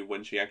lot to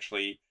when she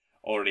actually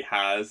already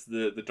has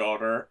the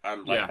daughter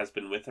and has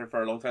been with her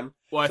for a long time.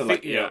 Well,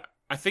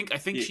 I think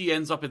she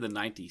ends up in the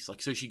 90s.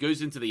 Like, so she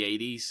goes into the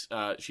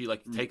 80s. She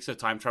takes her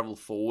time travel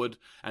forward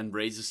and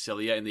raises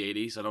Celia in the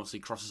 80s, and obviously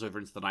crosses over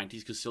into the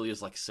 90s because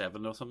Celia's like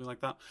 7 or something like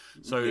that.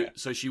 So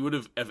she would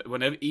have,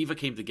 whenever Eva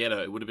came to get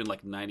her, it would have been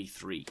like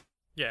 93.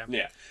 Yeah.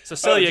 So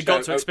Celia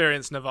got to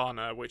experience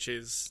Nirvana,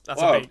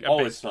 that's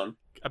always fun.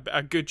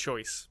 A good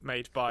choice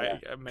made by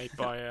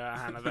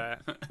Hannah there.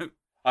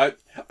 I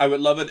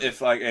would love it if,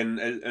 like,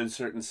 in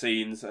certain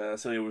scenes,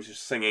 Celia was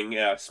just singing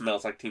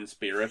 "Smells Like Teen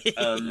Spirit"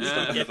 and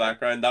stuff in the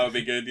background. That would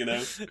be good,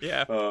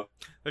 Yeah,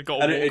 they've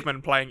got a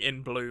Walkman playing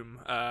 "In Bloom"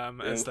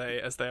 as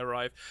they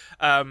arrive.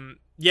 I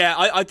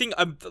think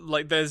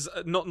like there's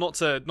not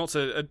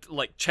to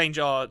like change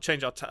our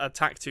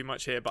tack too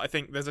much here, but I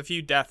think there's a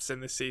few deaths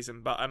in this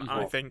season. But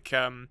I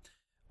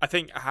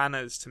think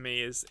Hannah's, to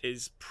me,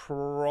 is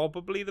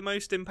probably the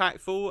most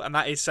impactful, and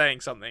that is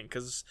saying something,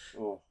 because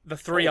the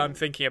three I'm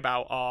thinking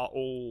about are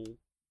all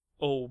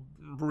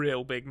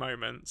real big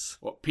moments.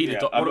 What about Peter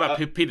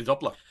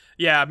Doppler?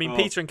 Yeah, I mean,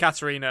 Peter and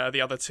Katerina are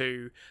the other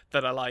two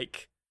that are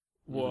like,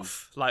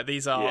 woof. Like,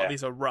 these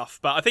are rough.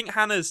 But I think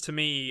Hannah's, to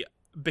me,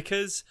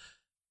 because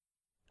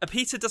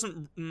Peter does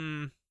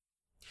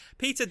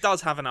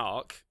have an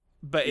arc,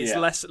 but it's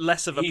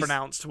less of a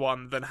pronounced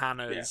one than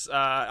Hannah's.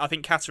 I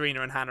think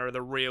Katerina and Hannah are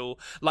the real...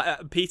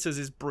 Like, Peter's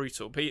is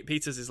brutal.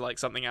 Peter's is like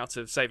something out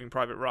of Saving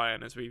Private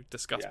Ryan, as we've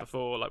discussed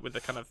before, like with the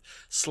kind of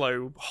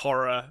slow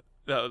horror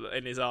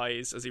in his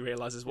eyes as he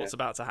realizes what's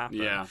about to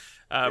happen.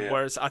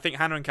 Whereas I think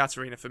Hannah and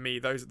Katerina, for me,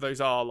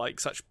 those are like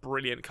such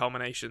brilliant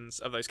culminations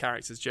of those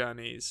characters'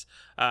 journeys,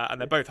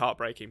 and they're both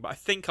heartbreaking. But I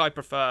think I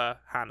prefer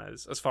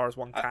Hannah's, as far as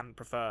one can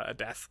prefer a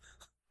death.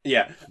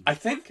 Yeah, I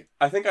think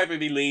I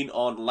maybe lean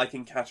on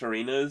liking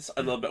Katerina's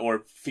a little bit,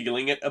 or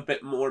feeling it a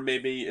bit more,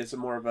 maybe is a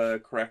more of a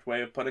correct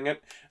way of putting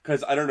it.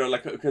 Because I don't know,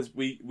 like, because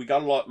we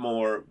got a lot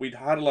more, we'd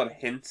had a lot of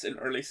hints in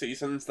early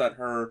seasons that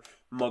her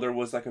mother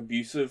was, like,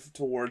 abusive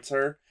towards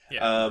her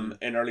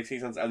in early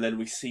seasons, and then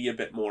we see a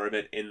bit more of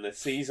it in this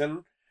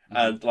season.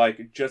 And,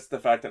 like, just the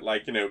fact that,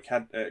 like,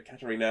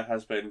 Katerina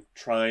has been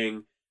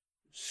trying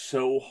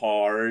so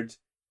hard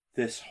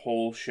this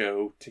whole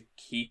show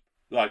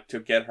to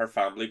get her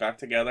family back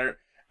together,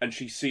 and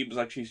she seems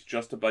like she's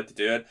just about to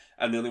do it,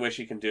 and the only way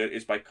she can do it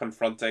is by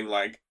confronting,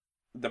 like,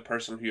 the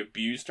person who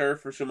abused her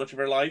for so much of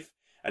her life,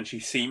 and she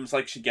seems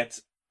like she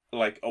gets,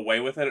 like, away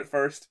with it at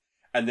first,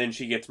 and then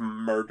she gets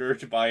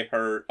murdered by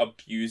her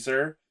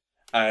abuser,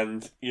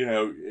 and,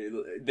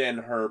 then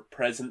her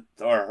present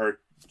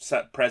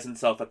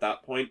self at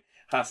that point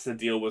has to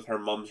deal with her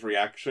mum's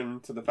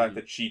reaction to the fact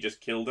that she just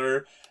killed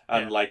her,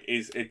 and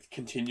it's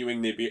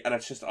continuing the abuse, and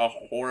it's just a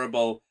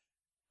horrible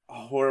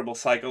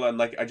cycle. And,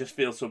 like, I just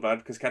feel so bad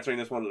because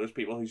Katerina's one of those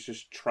people who's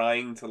just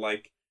trying to,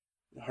 like,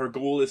 her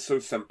goal is so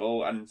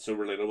simple and so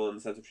relatable in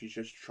the sense of she's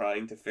just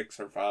trying to fix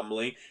her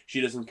family. She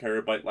doesn't care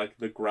about, like,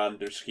 the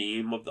grander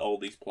scheme of all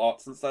these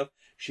plots and stuff.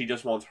 She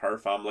just wants her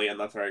family, and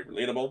that's very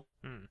relatable.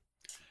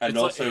 And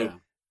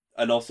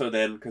also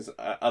then, because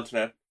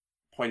Antoinette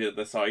pointed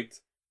this out,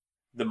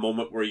 the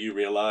moment where you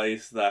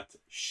realise that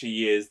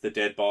she is the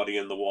dead body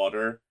in the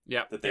water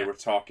that they were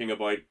talking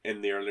about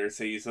in the earlier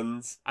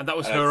seasons. And that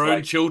was her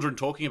own children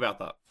talking about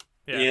that.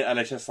 and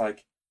it's just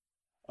like,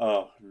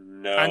 oh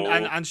no.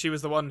 And she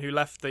was the one who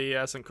left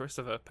the St.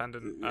 Christopher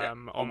pendant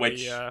on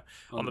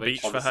the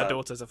beach for her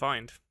daughter to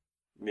find.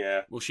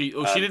 Yeah. Well, she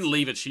didn't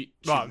leave it. She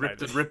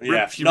ripped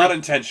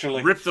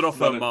intentionally. Ripped it off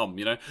her mum,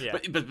 you know. Yeah.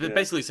 But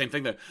basically the same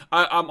thing though.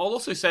 I'll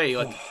also say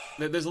like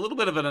there's a little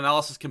bit of an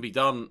analysis can be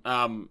done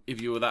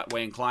if you were that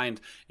way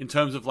inclined in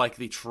terms of like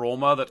the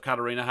trauma that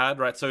Katarina had,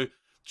 right? So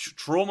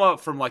trauma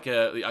from like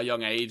a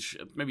young age,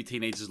 maybe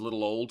teenagers a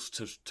little old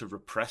to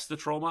repress the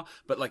trauma,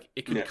 but like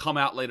it can come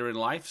out later in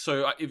life.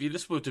 So if you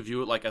just were to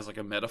view it like as like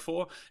a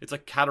metaphor, it's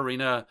like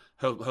Katarina,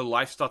 her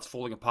life starts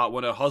falling apart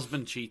when her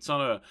husband cheats on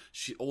her.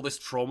 All this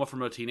trauma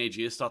from her teenage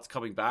years starts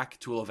coming back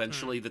till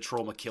eventually the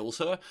trauma kills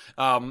her.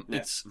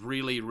 It's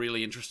really,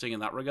 really interesting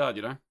in that regard,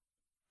 you know.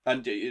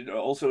 And it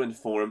also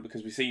informed,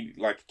 because we see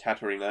like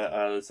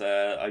Katarina as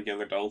a young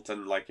adult,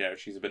 and like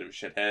she's a bit of a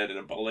shithead and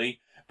a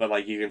bully, but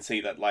like you can see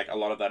that like a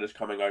lot of that is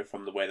coming out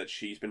from the way that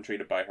she's been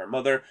treated by her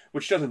mother,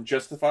 which doesn't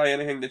justify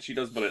anything that she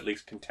does, but at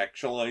least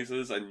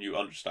contextualizes, and you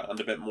understand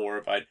a bit more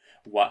about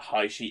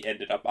how she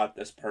ended up at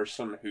this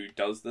person who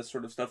does this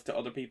sort of stuff to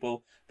other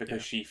people,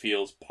 because she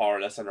feels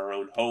powerless in her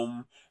own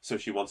home, so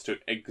she wants to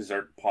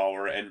exert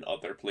power in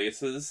other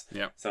places.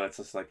 Yeah. So it's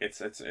just like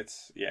it's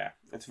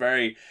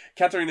very,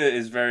 Katarina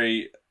is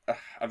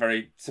a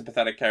very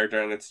sympathetic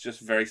character, and it's just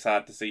very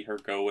sad to see her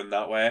go in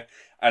that way.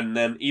 And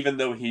then even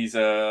though he's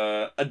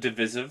a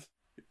divisive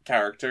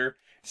character,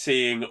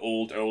 seeing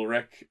old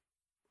Ulrich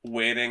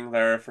waiting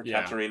there for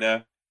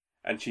Katarina,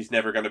 and she's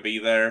never going to be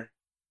there,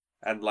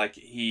 and like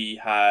he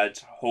had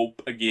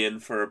hope again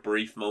for a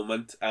brief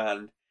moment,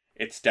 and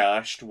it's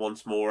dashed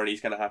once more, and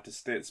he's going to have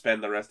to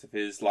spend the rest of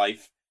his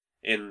life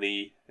in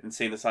the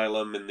insane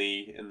asylum, in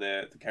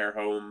the care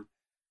home,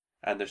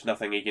 and there's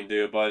nothing he can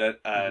do about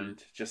it,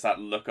 and just that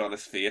look on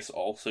his face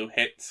also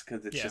hits,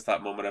 because it's just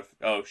that moment of,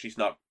 oh, she's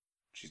not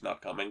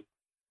coming,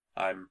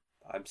 I'm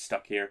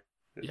stuck here,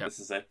 this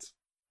is it.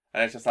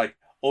 And it's just like,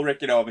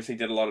 Ulrich, obviously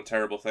did a lot of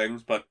terrible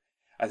things, but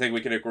I think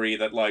we can agree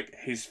that like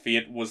his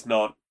fate was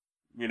not,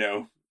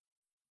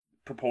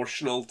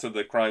 proportional to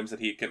the crimes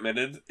that he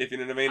committed, if you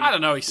know what I mean. I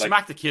don't know. He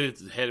smacked the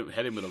kid in the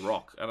head in with a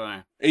rock. I don't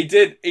know. He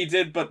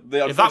did, but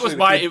if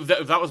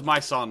that was my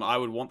son, I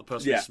would want the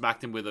person who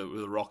smacked him with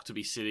a rock to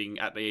be sitting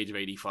at the age of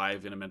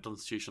 85 in a mental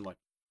institution. Like,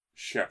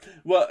 sure.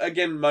 Well,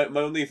 again, my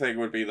only thing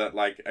would be that,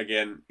 like,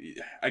 again,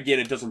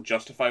 it doesn't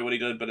justify what he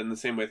did, but in the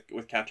same way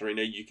with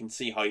Katarina, you can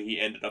see how he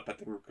ended up at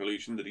the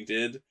conclusion that he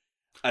did,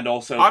 and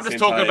also I'm just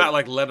talking about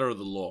like letter of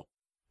the law.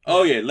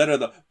 Oh yeah, letter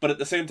of the. But at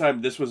the same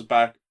time, this was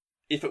back.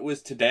 If it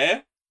was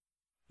today,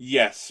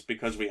 yes,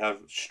 because we have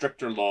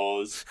stricter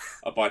laws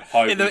about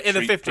how in the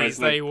 50s prisoners.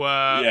 They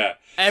were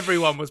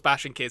everyone was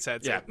bashing kids'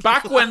 heads. Yeah,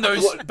 back in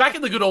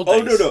the good old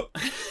days. Oh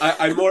no,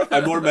 I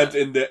more meant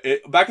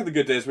back in the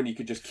good days when you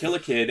could just kill a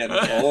kid and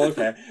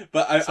okay.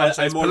 But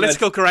I more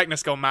political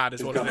correctness gone mad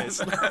is what it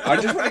is. I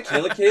just want to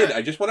kill a kid.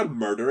 I just want to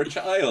murder a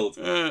child.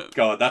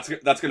 God, that's going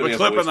to be a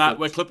voice clip.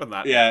 We're clipping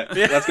that. Yeah,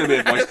 that's going to be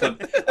a voice clip.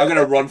 I'm going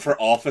to run for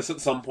office at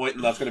some point,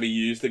 and that's going to be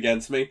used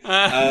against me.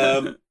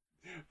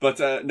 But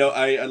no,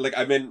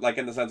 I mean like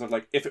in the sense of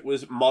like if it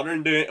was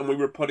modern day and we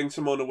were putting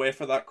someone away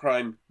for that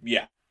crime,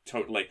 yeah,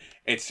 totally.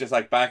 It's just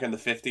like back in the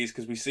 50s,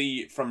 because we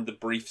see from the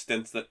brief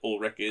stints that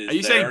Ulrich is. Are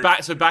you saying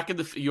back in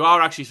the? You are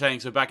actually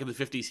saying so back in the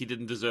 50s he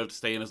didn't deserve to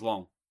stay in as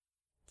long?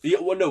 Yeah,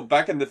 well, no,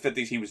 back in the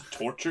 50s he was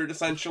tortured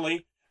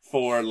essentially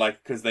for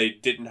like because they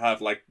didn't have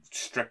like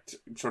strict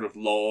sort of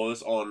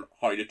laws on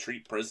how to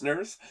treat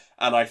prisoners,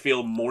 and I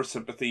feel more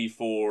sympathy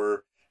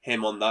for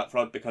him on that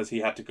front because he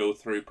had to go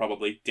through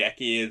probably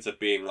decades of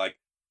being like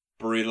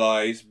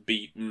brutalized,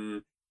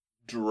 beaten,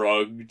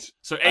 drugged.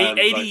 So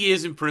 80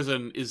 years in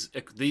prison is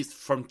these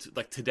from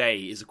like today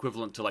is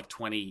equivalent to like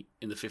 20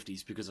 in the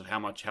 50s because of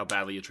how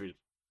badly you're treated.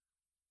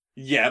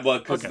 Yeah, well,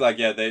 because like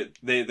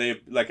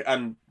they like,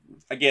 and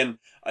again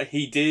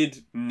he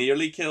did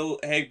nearly kill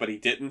Haig, but he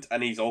didn't,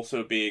 and he's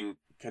also being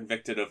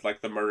convicted of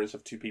like the murders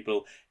of two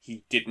people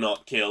he did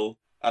not kill,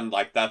 and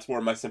like that's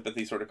where my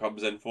sympathy sort of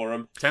comes in for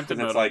him. Attempted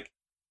murder. It's like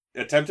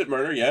attempted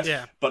murder, yes.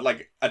 Yeah. But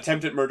like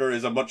attempted murder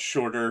is a much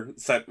shorter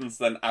sentence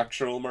than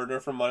actual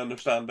murder from my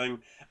understanding.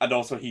 And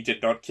also he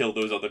did not kill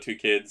those other two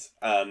kids,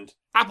 and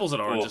apples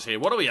and oranges here.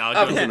 What are we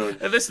arguing?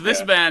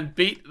 This man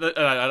beat the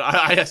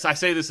I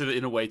say this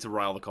in a way to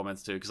rile the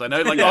comments too, because I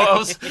know like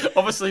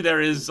obviously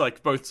there is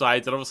like both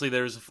sides, and obviously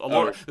there's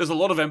a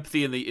lot of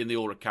empathy in the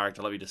Ulrich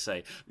character, let me just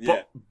say.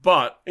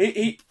 But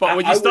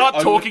when you start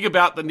talking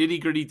about the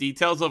nitty-gritty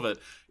details of it,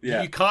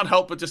 you can't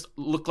help but just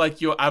look like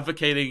you're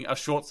advocating a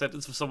short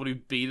sentence for someone who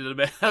beat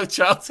a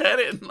child's head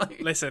in. Like,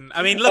 listen,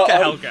 I mean, look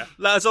at Helga.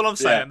 That's all I'm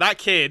saying. Yeah. That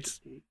kid,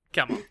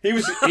 come on. He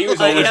was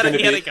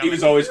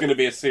always going to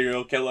be a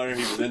serial killer.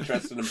 He was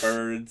interested in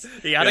birds.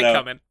 He had it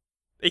coming.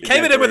 He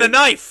came at him with a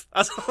knife.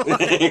 That's all.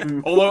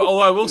 although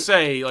I will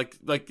say, like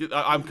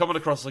I'm coming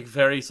across like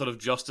very sort of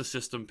justice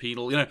system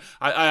penal.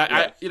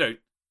 I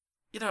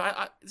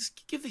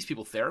just give these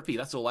people therapy.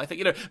 That's all I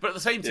think. But at the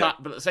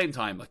same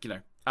time, like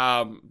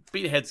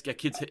beat a head's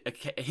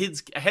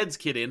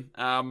kid in.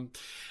 And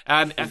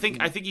I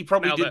think he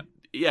probably did.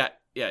 Yeah,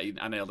 Yeah,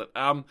 I nailed it.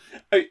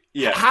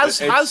 Yeah.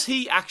 Has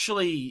he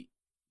actually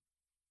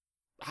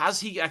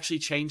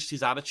changed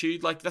his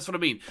attitude? Like, that's what I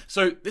mean.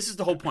 So this is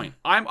the whole point.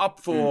 I'm up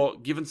for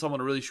giving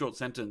someone a really short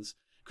sentence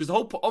because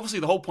obviously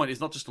the whole point is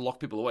not just to lock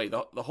people away.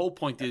 The whole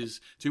point is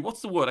to,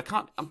 what's the word?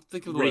 I'm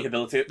thinking of the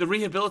rehabilitate. To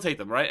rehabilitate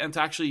them, right? And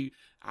to actually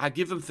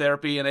give them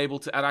therapy and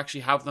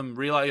actually have them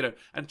realize,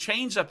 and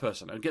change that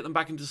person and get them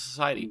back into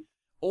society.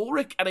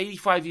 Ulrich, at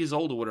 85 years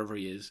old or whatever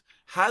he is,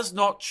 has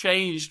not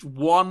changed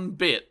one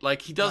bit.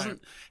 Like, he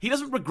doesn't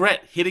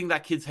regret hitting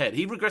that kid's head.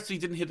 He regrets that he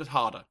didn't hit it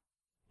harder.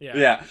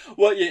 Yeah.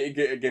 Well,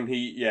 yeah. Again,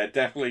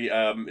 definitely.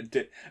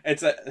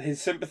 His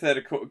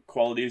sympathetic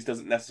qualities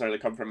doesn't necessarily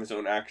come from his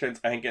own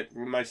actions. I think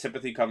my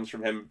sympathy comes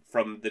from him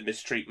from the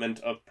mistreatment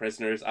of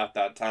prisoners at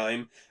that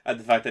time, and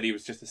the fact that he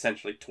was just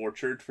essentially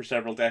tortured for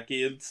several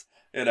decades.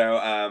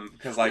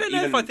 Because like, I don't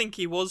know if I think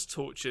he was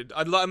tortured.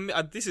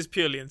 This is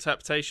purely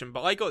interpretation,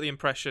 but I got the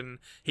impression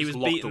he was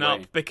beaten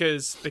up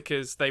because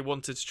they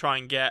wanted to try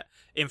and get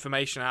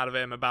information out of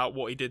him about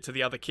what he did to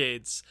the other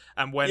kids,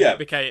 and when it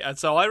became, and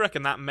so I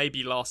reckon that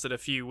maybe lasted a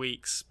few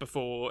weeks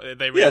before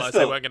they realised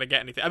they weren't going to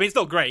get anything. I mean, it's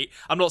not great.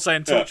 I'm not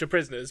saying torture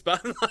prisoners,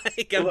 but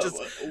like,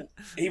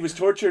 he was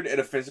tortured in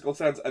a physical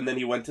sense, and then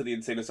he went to the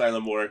insane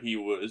asylum where he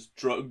was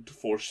drugged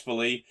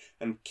forcefully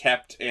and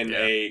kept in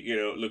a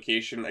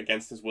location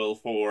against his will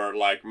for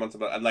like months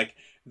and like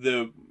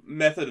the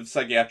method of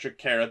psychiatric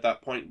care at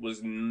that point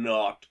was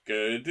not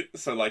good,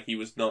 so like he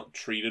was not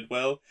treated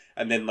well,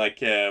 and then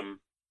like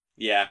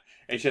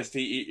it's just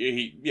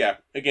he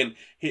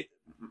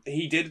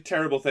did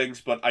terrible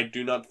things, but I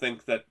do not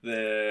think that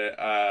the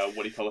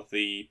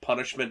the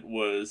punishment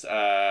was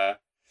didn't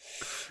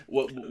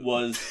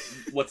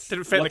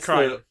fit the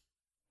crime.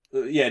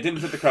 It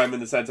didn't fit the crime in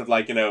the sense of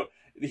like,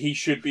 he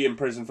should be in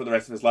prison for the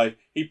rest of his life.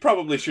 He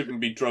probably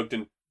shouldn't be drugged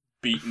and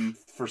beaten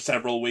for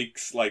several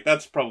weeks. Like,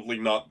 that's probably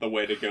not the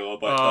way to go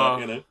about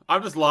that,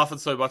 I'm just laughing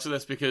so much at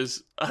this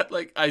because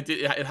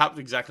it happened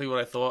exactly what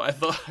I thought.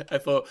 I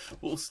thought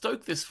we'll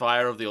stoke this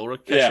fire of the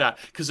Ulrich chat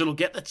because it'll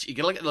get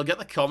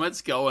the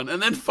comments going,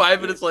 and then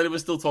 5 minutes later we're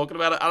still talking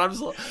about it, and I'm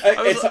just like,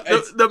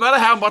 no matter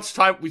how much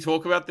time we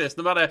talk about this,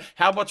 no matter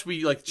how much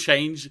we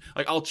change,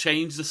 I'll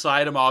change the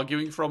side I'm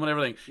arguing from and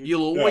everything,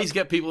 you'll always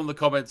get people in the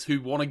comments who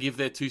want to give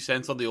their 2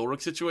 cents on the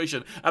Ulrich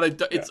situation,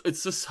 and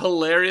it's just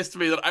hilarious to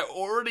me that I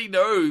already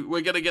know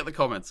we're gonna get the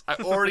comments. I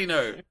already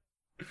know.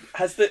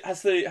 Has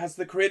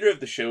the creator of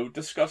the show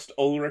discussed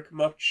Ulrich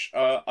much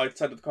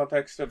outside of the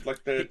context of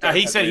like the?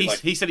 He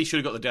said he should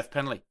have got the death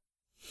penalty.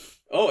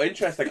 Oh,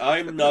 interesting.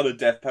 I'm not a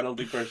death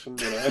penalty person,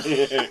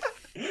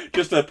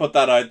 Just to put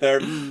that out there,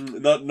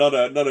 not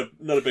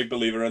a big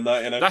believer in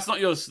that, That's not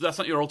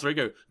your alter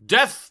ego.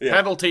 Death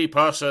penalty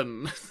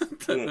person.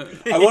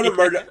 I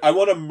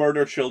want to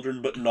murder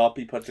children, but not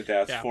be put to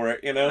death for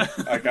it.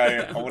 Like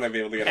I want to be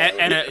able to get out of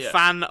it.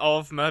 Fan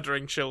of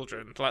murdering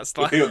children. Let's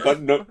but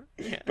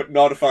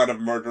not a fan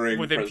of murdering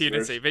with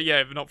prisoners.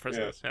 Impunity. But not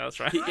prisoners. Yeah, that's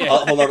right.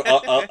 Hold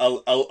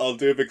on, I'll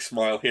do a big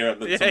smile here,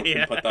 and then someone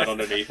can put that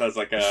underneath as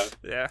like a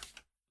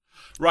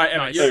Right,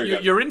 Emmett,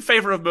 you're in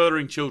favour of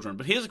murdering children,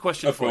 but here's a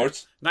question for you.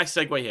 Nice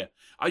segue here.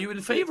 Are you in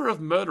favour of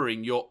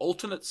murdering your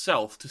alternate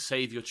self to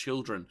save your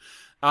children?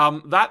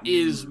 That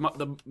is,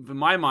 in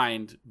my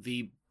mind,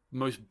 the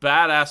most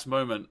badass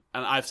moment,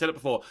 and I've said it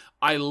before,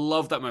 I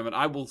love that moment.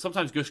 I will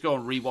sometimes just go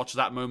and rewatch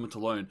that moment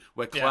alone,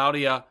 where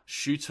Claudia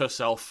shoots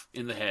herself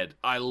in the head.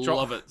 I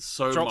love it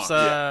so much.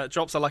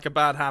 Drops are like a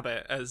bad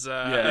habit,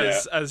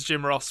 as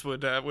Jim Ross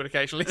would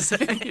occasionally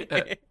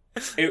say.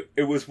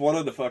 It was one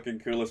of the fucking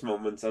coolest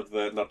moments of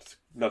the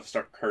not to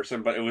start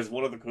cursing, but it was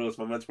one of the coolest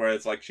moments where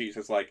it's like she's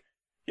just like,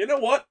 you know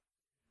what?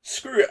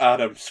 Screw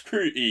Adam,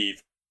 screw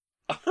Eve.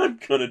 I'm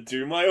gonna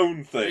do my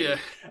own thing. Yeah.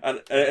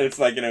 And it's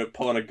like,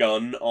 pulling a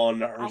gun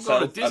on herself. I'm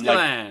going to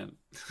Disneyland.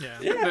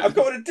 I'm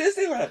going to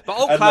Disneyland. But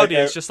old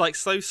Claudia is just like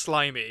so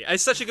slimy.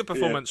 It's such a good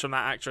performance from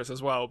that actress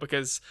as well,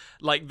 because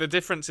like the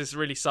difference is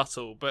really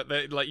subtle. But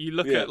you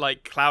look at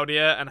like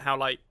Claudia and how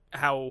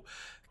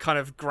kind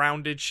of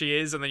grounded she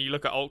is, and then you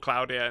look at old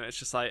Claudia and it's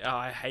just like, oh,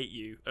 I hate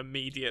you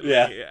immediately.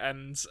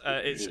 And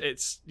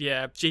it's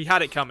she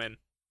had it coming.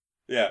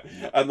 Yeah,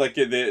 and like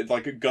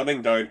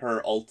gunning down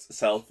her alt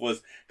self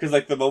was because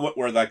like the moment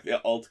where like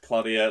the alt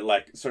Claudia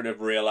like sort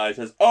of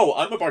realizes, oh,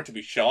 I'm about to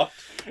be shot,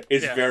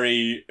 is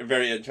very,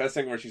 very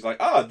interesting. Where she's like,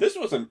 this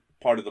wasn't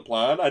part of the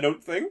plan, I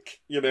don't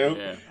think.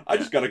 I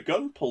just got a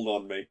gun pulled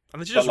on me,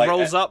 and then she just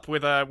rolls up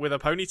with a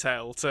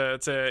ponytail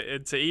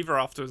to Eva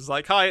afterwards,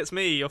 like, hi, it's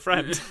me, your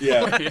friend.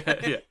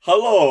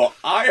 Hello,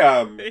 I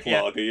am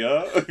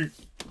Claudia.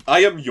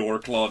 I am your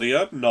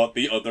Claudia, not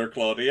the other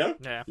Claudia.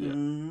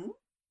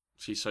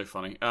 She's so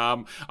funny.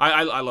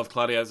 I love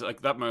Claudia.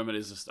 Like, that moment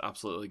is just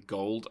absolutely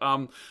gold.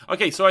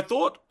 Okay, so I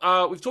thought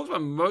we've talked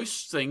about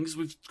most things.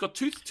 We've got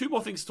two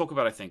more things to talk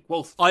about, I think.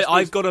 Well,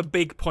 I've got a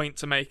big point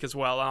to make as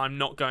well, and I'm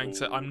not going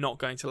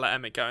to let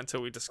Emmett go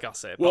until we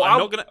discuss it. Well,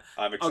 I'm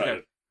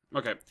excited.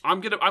 Okay.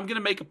 I'm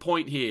gonna make a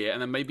point here,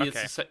 and then maybe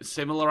it's a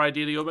similar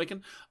idea that you're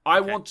making.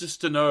 I want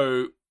just to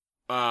know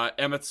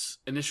Emmett's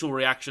initial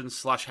reaction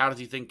 / how did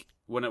he think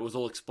when it was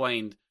all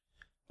explained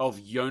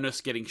of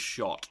Jonas getting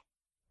shot.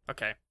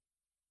 Okay.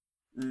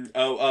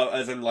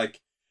 As in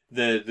like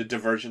the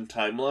divergent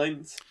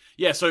timelines.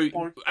 Yeah, so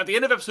at the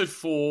end of episode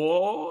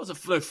 4, was it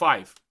 5?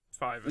 5,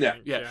 I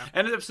think, yeah.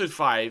 End of episode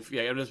 5,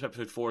 end of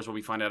episode 4 is when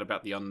we find out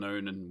about the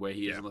unknown and where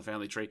he is on the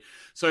family tree.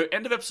 So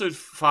end of episode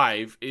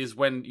 5 is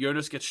when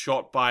Jonas gets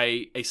shot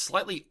by a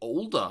slightly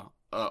older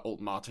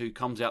Altmarta who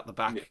comes out the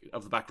back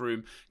of the back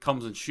room,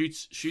 comes and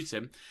shoots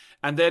him.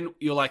 And then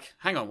you're like,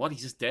 hang on, what?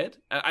 He's just dead?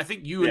 I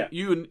think you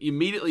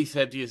immediately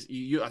said to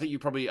you, I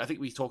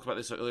think we talked about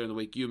this earlier in the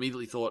week. You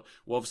immediately thought,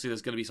 well, obviously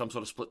there's going to be some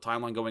sort of split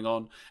timeline going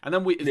on. And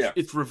then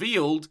it's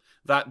revealed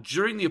that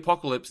during the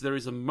apocalypse, there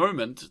is a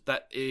moment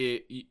that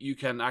you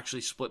can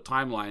actually split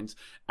timelines.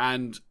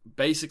 And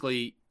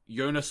basically,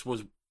 Jonas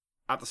was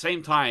at the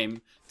same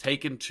time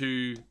taken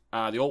to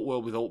the alt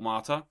world with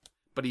Altmarta,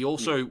 but he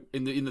also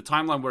in the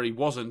timeline where he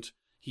wasn't,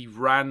 he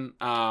ran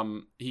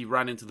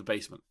into the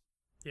basement.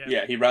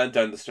 Yeah, he ran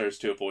down the stairs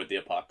to avoid the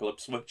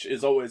apocalypse, which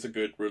is always a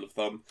good rule of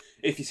thumb.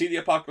 If you see the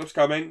apocalypse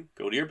coming,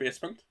 go to your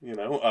basement,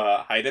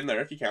 hide in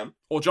there if you can.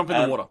 Or jump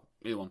in the water,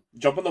 either one.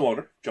 Jump in the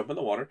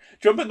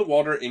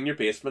water in your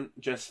basement,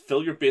 just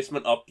fill your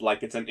basement up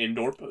like it's an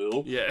indoor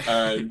pool. Yeah.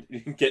 And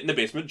get in the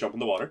basement, jump in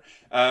the water.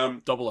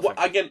 Double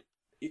effect. Again,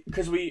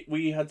 because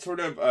we had sort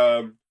of...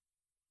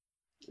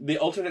 the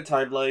alternate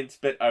timelines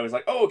bit, I was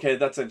like, oh, okay,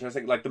 that's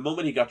interesting. Like, the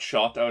moment he got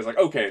shot, I was like,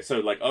 okay, so,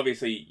 like,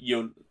 obviously,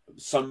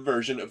 some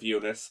version of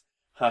Jonas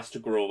has to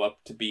grow up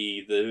to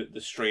be the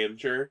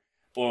stranger,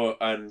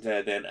 and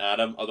then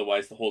Adam,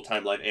 otherwise the whole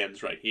timeline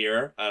ends right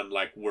here, and,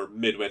 like, we're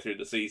midway through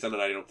the season,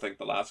 and I don't think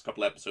the last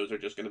couple episodes are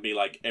just going to be,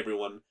 like,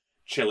 everyone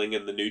chilling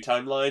in the new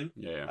timeline.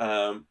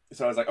 Yeah.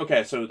 So I was like,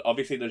 okay, so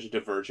obviously there's a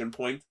divergent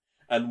point,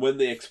 and when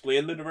they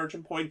explained the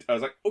divergent point, I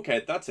was like,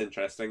 okay, that's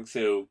interesting,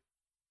 so...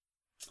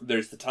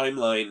 There's the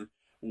timeline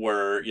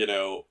where,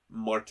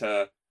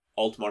 Altmarta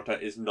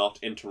is not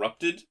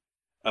interrupted,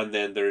 and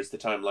then there's the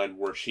timeline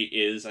where she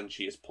is, and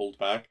she is pulled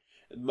back.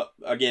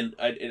 Again,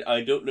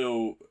 I don't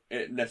know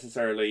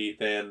necessarily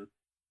then...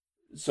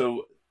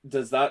 So,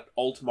 does that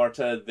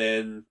Altmarta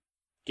then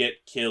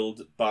get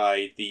killed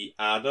by the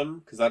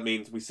Adam? Because that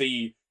means we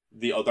see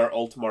the other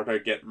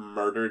Altmarta get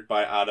murdered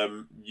by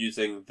Adam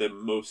using the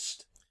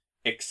most...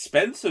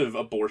 expensive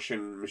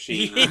abortion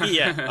machine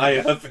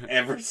I have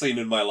ever seen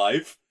in my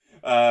life.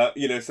 So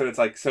it's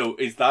like, so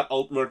is that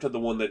Altmarta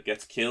the one that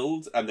gets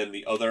killed, and then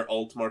the other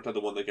Altmarta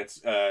the one that gets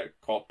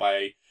caught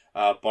by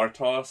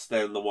Bartos,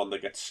 then the one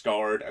that gets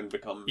scarred and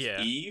becomes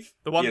Eve?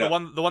 The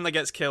one that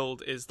gets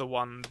killed is the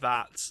one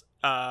that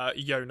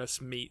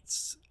Jonas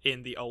meets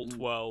in the alt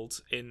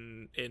world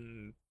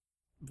in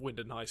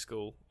Winden High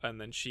School, and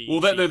then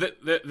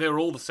they're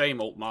all the same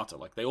Altmarta.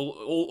 Like they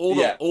all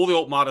the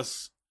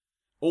Altmartas.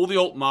 All the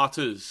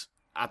Altmartas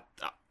I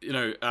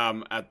don't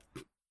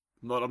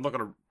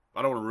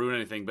want to ruin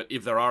anything, but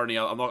if there are any,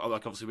 I'm not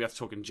like obviously we have to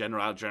talk in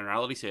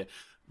generalities here.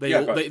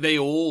 They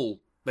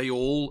all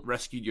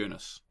rescued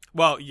Jonas.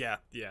 Well, yeah,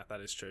 that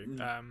is true.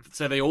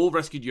 So they all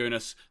rescued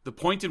Jonas. The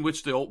point in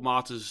which the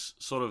Altmartas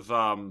sort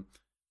of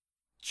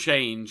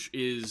change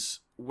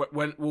is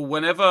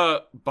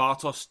whenever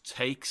Bartos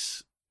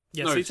takes.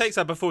 Yeah, so he takes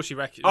her before she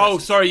rescues. Oh,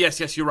 sorry,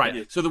 yes, you're right.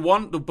 Yeah. So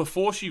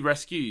before she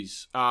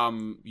rescues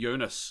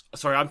Jonas.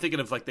 Sorry, I'm thinking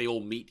of like they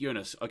all meet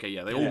Jonas. Okay,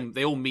 yeah,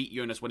 they all meet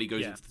Jonas when he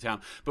goes into the town.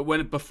 But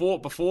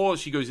before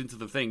she goes into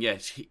the thing,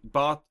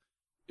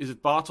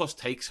 Bartos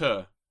takes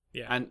her.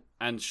 Yeah,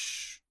 no,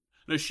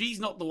 she's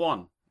not the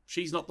one.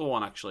 She's not the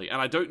one, actually.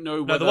 And I don't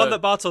know whether... No, the one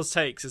that Bartos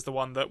takes is the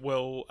one that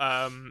will...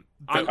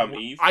 become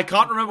Eve. I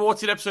can't remember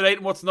what's in episode 8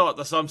 and what's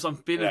not. So I'm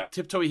being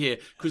tiptoey here.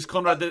 Because,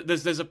 Conrad,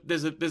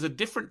 there's a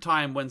different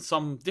time when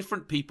some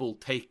different people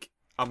take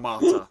a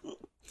martyr.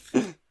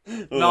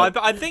 No,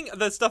 I think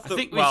the stuff that...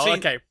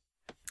 okay.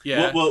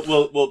 Yeah.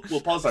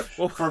 We'll pause there.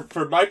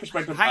 For my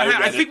perspective,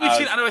 I think we've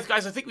seen it. I know,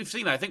 guys, I think we've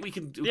seen it. I think we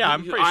can... Yeah,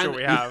 I'm pretty sure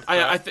we have.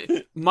 I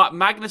think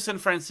Magnus and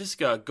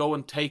Francisca go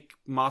and take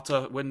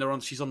Marta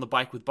when she's on the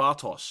bike with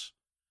Bartos.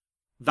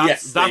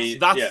 That's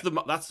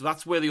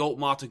where the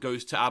Altmarta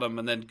goes to Adam,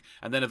 and then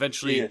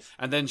eventually,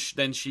 and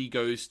then she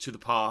goes to the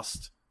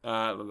past.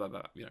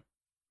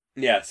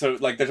 Yeah, so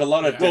like there's a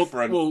lot of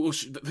different...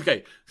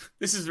 okay,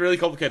 this is really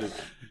complicated.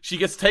 She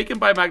gets taken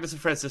by Magnus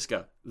and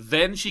Francisca.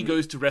 Then she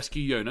goes to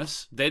rescue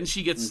Jonas. Then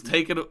she gets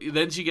taken.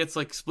 Then she gets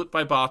like split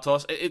by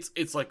Bartos.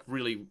 It's like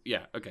really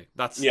okay.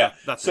 That's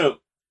so it.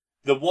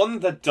 The one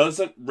that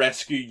doesn't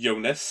rescue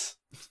Jonas,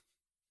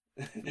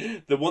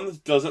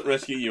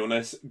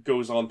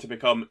 goes on to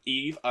become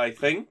Eve, I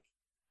think,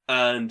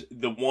 and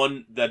the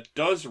one that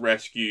does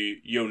rescue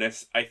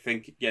Jonas, I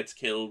think, gets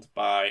killed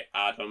by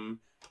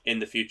Adam in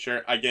the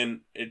future.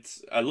 Again,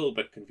 it's a little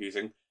bit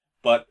confusing,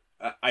 but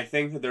I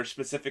think that they're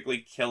specifically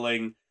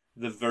killing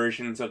the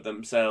versions of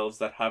themselves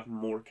that have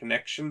more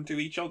connection to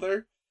each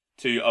other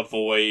to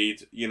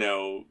avoid,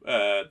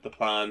 the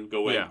plan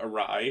going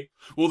awry.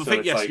 Well, the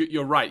thing, yes,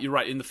 you're right. You're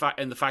right. In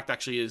the fact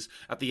actually is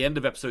at the end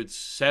of episode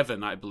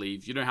 7, I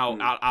believe. You know how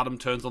Adam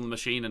turns on the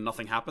machine and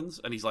nothing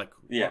happens, and he's like,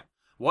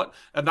 what?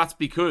 And that's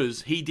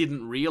because he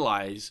didn't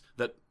realize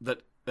that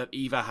that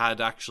Eva had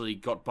actually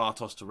got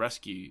Bartos to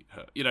rescue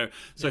her.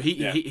 So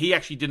he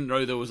actually didn't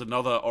know there was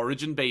another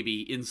origin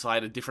baby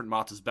inside a different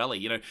Marta's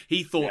belly.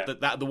 He thought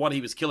that the one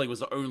he was killing was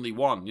the only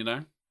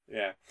one.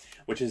 Yeah,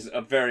 which is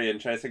very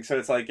interesting. So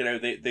it's like,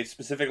 they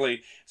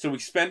specifically... So we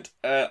spent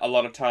a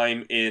lot of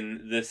time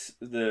in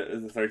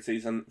the third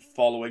season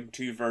following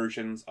two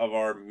versions of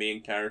our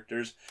main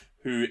characters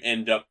who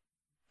end up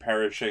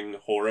perishing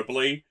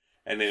horribly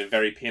and in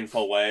very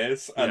painful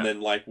ways. And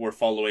then, we're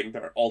following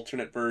their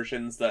alternate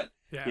versions that,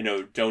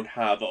 don't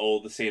have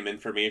all the same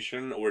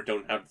information or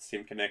don't have the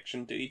same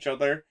connection to each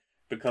other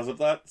because of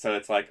that. So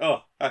it's like,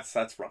 oh, that's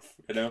rough,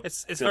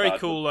 It's very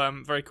cool.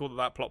 Very cool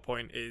that plot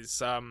point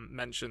is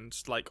mentioned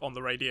on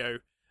the radio.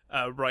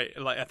 Right,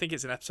 I think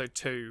it's in episode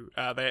 2.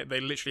 They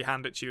literally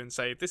hand it to you and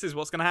say, "This is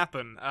what's going to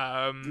happen."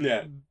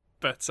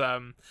 But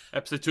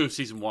episode 2 of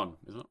season 1,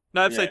 isn't it?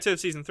 No, episode 2 of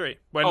season 3.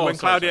 When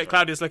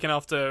Claudia's looking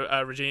after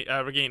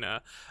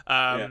Regina,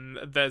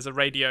 there's a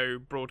radio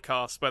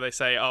broadcast where they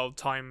say, "Oh,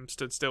 time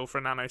stood still for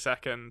a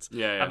nanosecond,"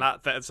 and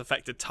that has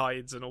affected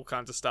tides and all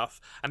kinds of stuff.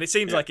 And it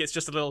seems like it's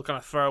just a little kind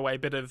of throwaway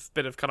bit of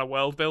kind of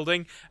world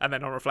building. And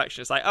then on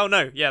reflection, it's like, "Oh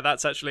no,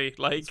 that's actually it's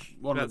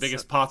one of the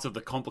biggest parts of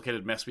the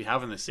complicated mess we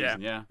have in this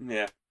season."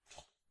 Yeah.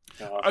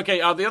 Okay,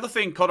 the other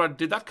thing, Conrad,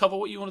 did that cover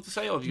what you wanted to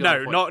say? Or have you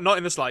got not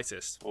in the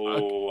slightest.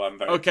 Oh, I'm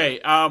very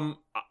okay.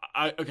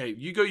 Okay,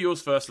 you go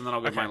yours first, and then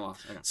I'll go mine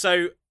last. Okay.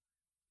 So,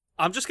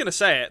 I'm just going to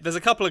say it. There's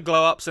a couple of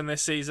glow ups in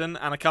this season,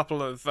 and a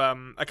couple of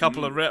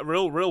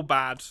real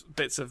bad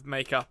bits of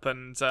makeup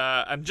and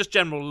just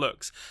general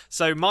looks.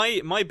 So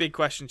my big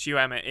question to you,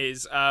 Emmett,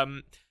 is I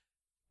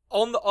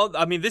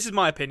mean, this is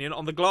my opinion.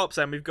 On the glow ups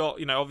end, we've got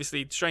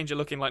obviously Stranger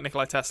looking like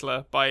Nikolai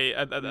Tesla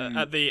at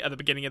the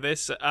beginning of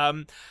this.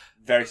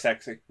 Very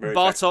sexy.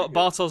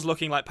 Bartos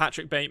looking like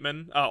Patrick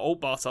Bateman.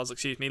 Bartos,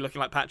 excuse me, looking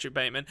like Patrick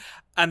Bateman.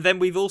 And then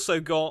we've also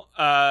got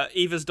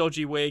Eva's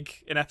dodgy wig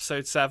in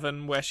episode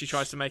 7, where she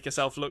tries to make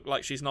herself look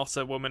like she's not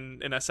a woman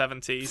in her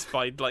 70s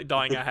by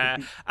dyeing her hair.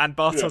 And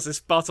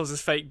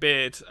Bartos's fake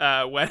beard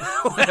when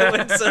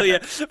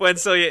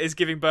Celia is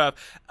giving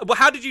birth. Well,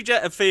 how did you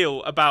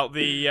feel about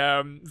the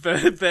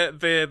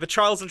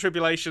trials and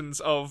tribulations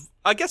of?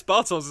 I guess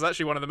Bartos is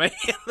actually one of the main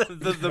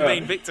the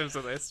main victims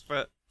of this,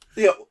 but.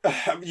 Yeah,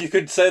 you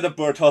could say that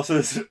Bartos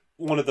is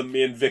one of the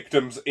main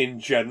victims in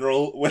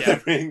general with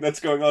everything that's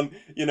going on.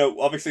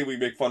 Obviously we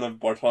make fun of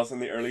Bartos in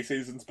the early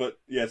seasons, but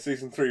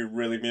season 3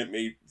 really made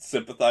me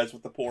sympathize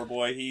with the poor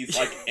boy. He's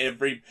like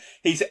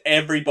he's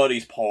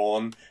everybody's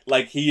pawn.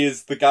 Like, he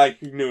is the guy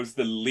who knows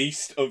the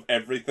least of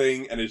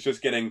everything and is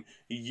just getting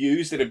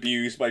used and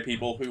abused by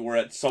people who were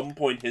at some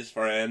point his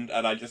friend,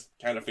 and I just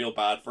kind of feel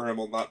bad for him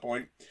on that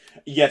point.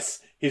 Yes,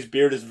 his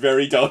beard is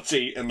very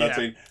dodgy in that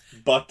scene,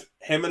 but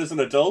him as an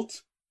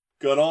adult,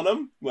 good on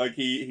him. Like,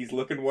 he's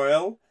looking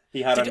well.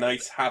 He had a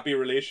nice, happy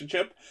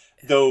relationship,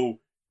 though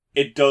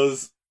it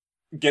does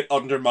get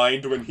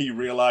undermined when he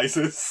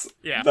realizes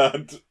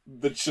that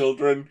the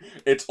children,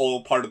 it's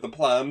all part of the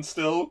plan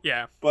still.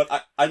 Yeah.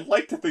 But I'd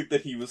like to think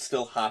that he was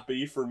still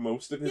happy for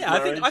most of his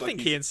marriage. I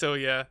think he and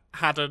Celia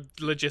had a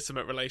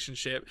legitimate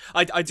relationship.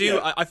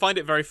 I find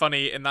it very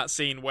funny in that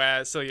scene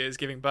where Celia is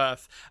giving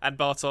birth and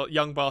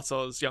young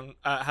Bartos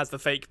has the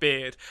fake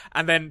beard,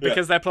 and then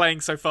because they're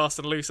playing so fast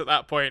and loose at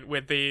that point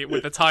with the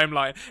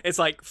timeline, it's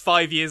like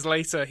 5 years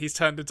later he's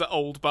turned into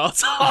old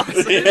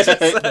Bartos.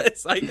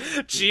 It's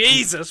like,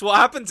 Jesus, what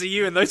happened to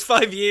you in those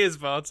 5 years,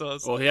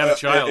 Bartos? Well, he had a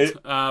child.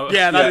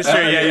 That is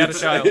true. He had a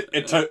child.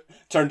 It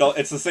turned out.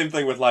 It's the same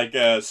thing with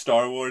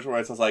Star Wars, where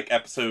it's like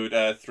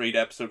episode 3 to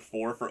episode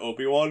 4 for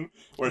Obi-Wan,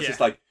 where it's just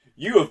like,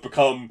 you have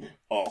become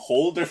a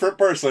whole different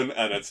person,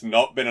 and it's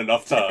not been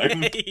enough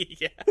time.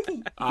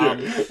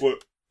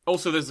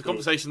 Also, there's the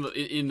conversation that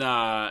in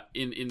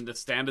the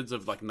standards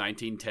of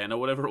 1910 or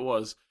whatever it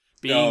was.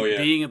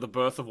 Being at the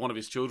birth of one of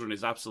his children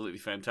is absolutely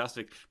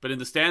fantastic, but in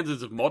the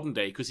standards of modern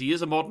day, because he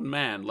is a modern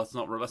man, let's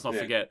not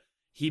forget,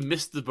 he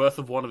missed the birth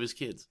of one of his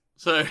kids.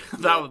 So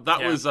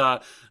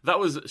that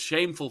was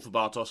shameful for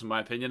Bartos, in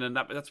my opinion, and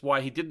that's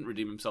why he didn't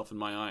redeem himself in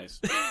my eyes.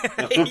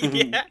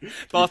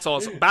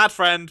 Bartos, bad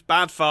friend,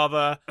 bad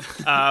father,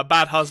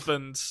 bad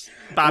husband,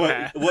 bad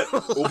hair. What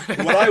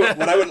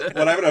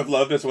I would have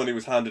loved is when he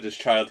was handed his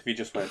child, if he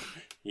just went,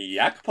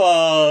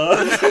 Yakpa.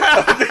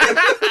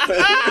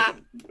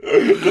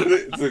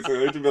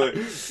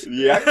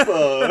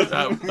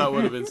 That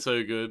would have been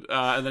so good.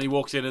 And then he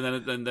walks in,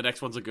 and then the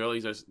next one's a girl.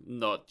 He says,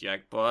 "Not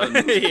Yakpa."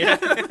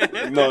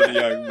 Not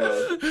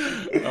Yakpa.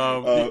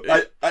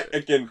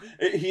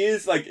 He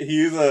is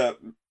a.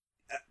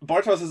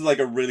 Bartos is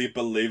a really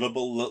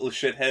believable little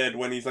shithead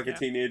when he's a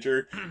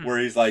teenager, where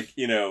he's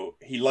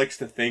he likes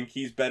to think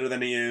he's better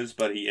than he is,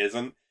 but he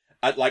isn't.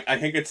 I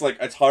think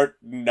it's hard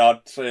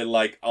not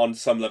to on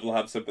some level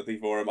have sympathy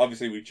for him.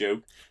 Obviously we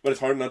joke, but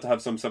it's hard not to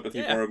have some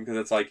sympathy for him, because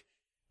it's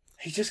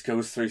he just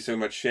goes through so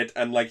much shit,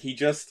 and he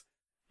just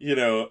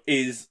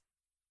is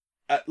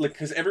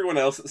because everyone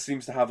else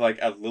seems to have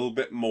a little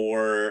bit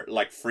more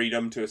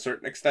freedom to a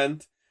certain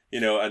extent.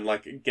 and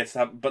like gets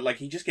that, but like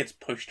he just gets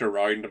pushed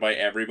around by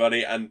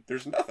everybody, and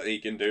there's nothing he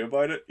can do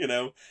about it. He's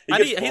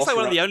like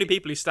one of the only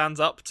people who stands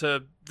up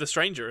to the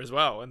stranger as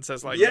well, and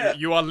says like,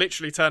 "You are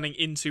literally turning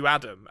into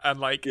Adam," and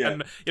like,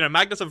 and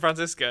Magnus and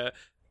Franziska,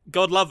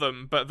 God love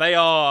them, but they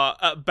are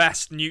at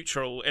best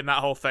neutral in that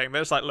whole thing.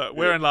 They're just like, look,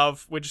 we're in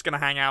love. We're just gonna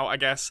hang out, I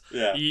guess.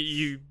 Yeah.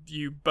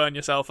 You burn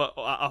yourself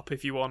up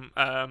if you want.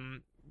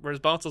 Whereas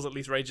Bartels at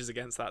least rages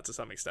against that to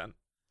some extent.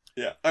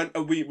 Yeah, and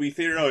we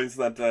theorize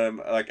that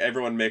like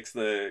everyone makes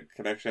the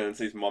connection and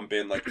sees Mom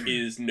being like,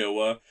 is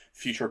Noah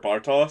future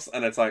Bartos?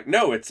 And it's like,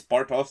 no, it's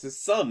Bartos'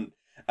 son.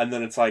 And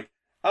then it's like,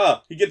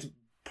 he gets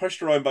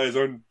pushed around by his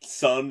own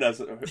son as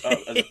a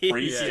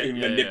priest who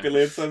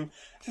manipulates him.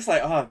 It's just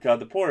like, oh god,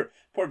 the poor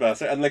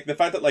bastard. And like the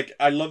fact that like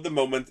I love the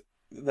moment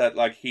that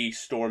like he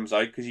storms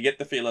out, because you get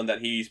the feeling that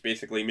he's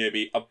basically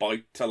maybe about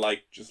to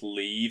like just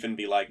leave and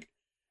be like,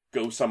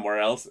 go somewhere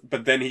else,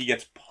 but then he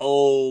gets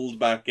pulled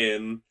back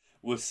in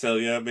with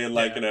Celia being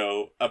like,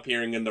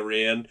 appearing in the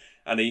rain,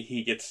 and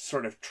he gets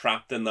sort of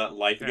trapped in that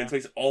life again. So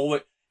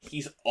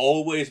he's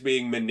always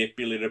being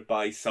manipulated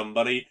by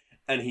somebody,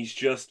 and he's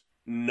just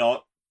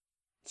not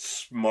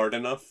smart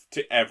enough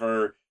to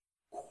ever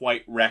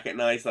quite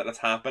recognize that it's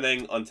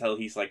happening until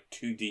he's like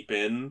too deep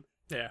in.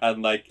 Yeah.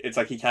 And like it's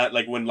like he can't,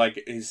 like when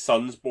like his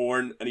son's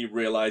born and he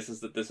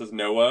realizes that this is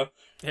Noah,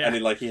 and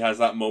he has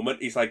that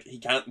moment, he's like he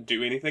can't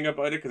do anything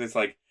about it because it's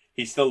like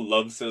he still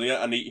loves Celia,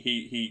 and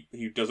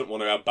he doesn't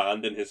want to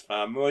abandon his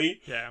family.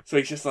 Yeah. So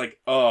he's just like,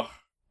 oh.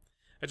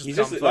 It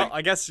just becomes, well,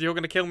 I guess you're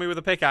going to kill me with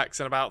a pickaxe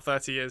in about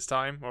 30 years'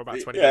 time, or about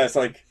 20 years. Yeah, it's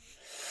like,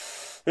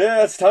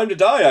 yeah, it's time to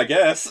die, I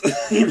guess.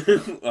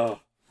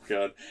 Oh,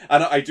 God.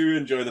 And I do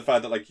enjoy the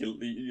fact that, like,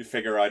 you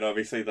figure out,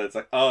 obviously, that it's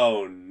like,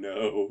 oh,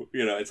 no.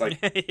 It's like,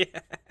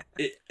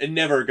 it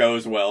never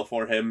goes well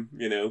for him,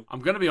 I'm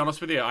going to be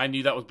honest with you, I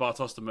knew that was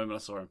Bartos the moment I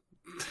saw him.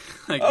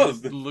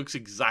 It looks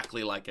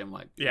exactly like him.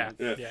 Like, yeah.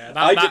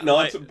 I did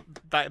not.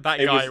 That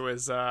guy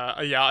was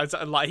it's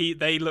like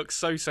they look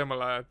so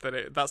similar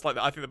that that's like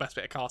I think the best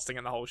bit of casting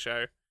in the whole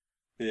show.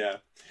 Yeah,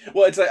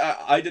 well, it's like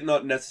I did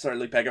not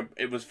necessarily pick up.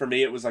 It was, for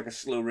me, it was like a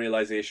slow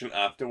realization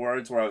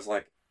afterwards where I was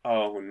like,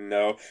 oh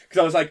no, because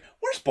I was like,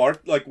 where's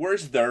Bart? Like,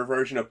 where's their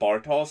version of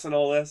Bartos and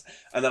all this?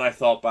 And then I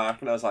thought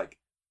back and I was like,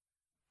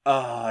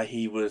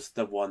 he was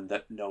the one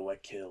that Noah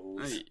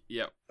killed.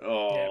 Yep.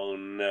 Oh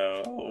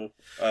no.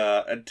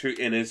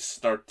 In his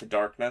start to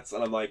darkness,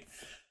 and I'm like,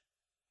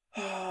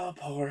 oh,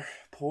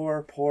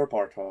 poor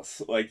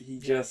Bartos. Like he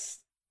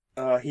just,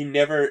 he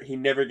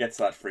never gets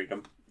that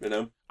freedom.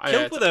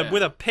 Killed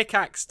with a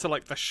pickaxe to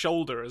like the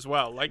shoulder as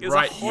well. Like it's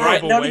a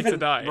horrible way to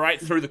die.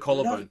 Right through the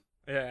collarbone.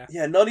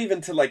 Yeah, not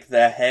even to like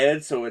the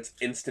head, so it's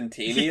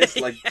instantaneous.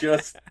 Like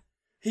just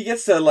he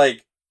gets to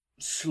like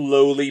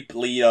slowly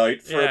bleed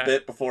out for a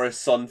bit before his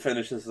son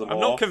finishes them off. I'm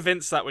not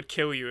convinced that would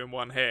kill you in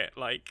one hit.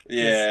 Like,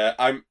 it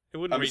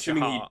wouldn't reach your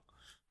heart.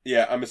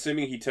 I'm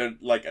assuming he took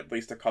like at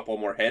least a couple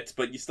more hits,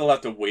 but you still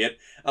have to wait.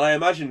 And I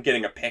imagine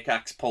getting a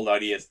pickaxe pulled out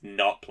of you is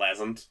not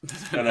pleasant.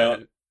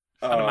 I'd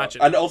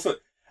imagine.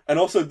 And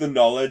also the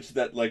knowledge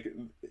that like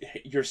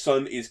your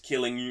son is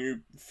killing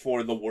you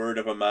for the word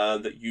of a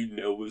man that you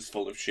know is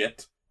full of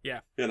shit.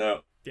 Yeah.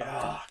 Yeah.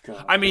 Oh,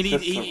 God. I mean,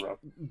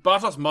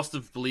 Bartos must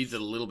have believed it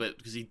a little bit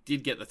because he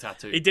did get the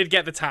tattoo. He did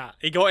get the tat.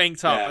 He got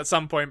inked up at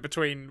some point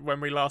between when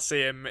we last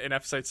see him in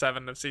episode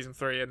 7 of season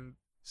 3 and.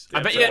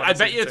 I bet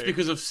you it's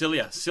because of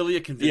Celia.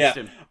 Celia convinced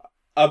him.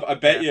 I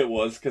bet you it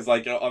was because,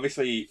 like,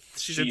 obviously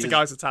she's into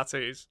guys with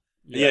tattoos.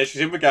 Yeah,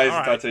 she's into guys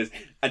with tattoos,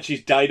 and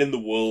she's dyed in the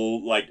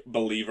wool like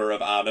believer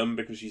of Adam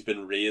because she's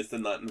been raised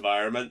in that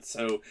environment.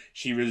 So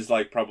she was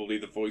like probably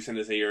the voice in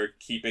his ear,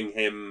 keeping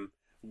him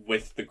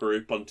with the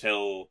group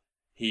until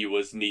he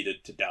was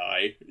needed to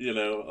die,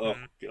 Oh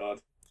God.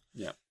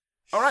 Yeah.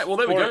 All right. Well,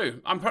 there we go.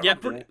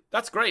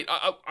 That's great.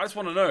 I just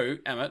want to know,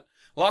 Emmett.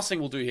 Last thing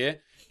we'll do here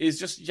is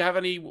just, do you have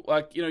any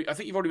I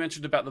think you've already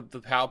mentioned about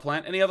the power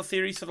plant. Any other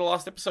theories for the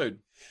last episode?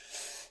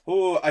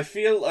 Oh, I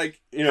feel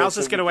like how's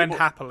this going to end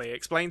happily?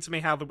 Explain to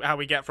me how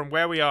we get from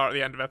where we are at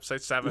the end of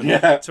episode 7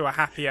 to a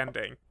happy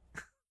ending.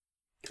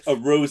 A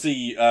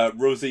rosy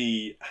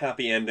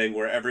happy ending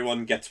where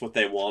everyone gets what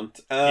they want.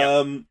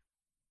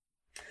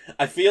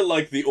 I feel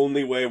like the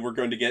only way we're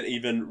going to get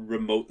even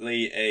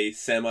remotely a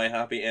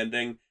semi-happy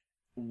ending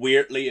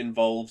weirdly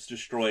involves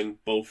destroying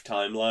both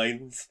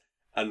timelines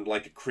and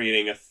like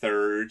creating a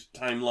third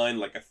timeline,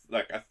 like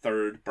a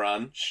third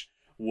branch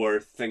where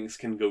things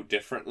can go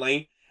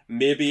differently.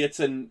 Maybe it's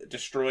in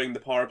destroying the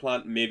power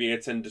plant, maybe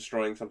it's in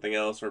destroying something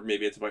else, or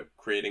maybe it's about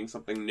creating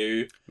something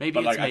new. Maybe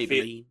it's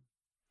Maybelline.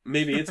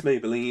 Maybe it's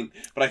Maybelline.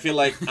 But I feel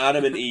like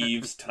Adam and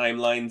Eve's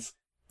timelines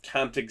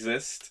can't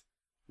exist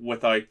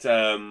without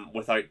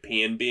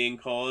pain being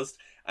caused.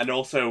 And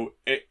also,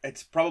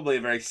 it's probably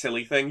a very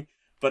silly thing,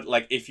 but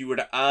like if you were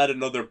to add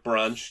another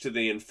branch to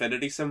the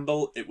infinity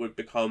symbol, it would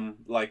become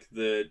like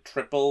the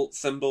triple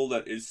symbol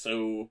that is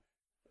so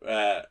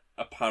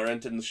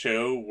apparent in the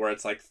show, where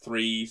it's like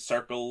 3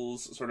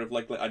 circles, sort of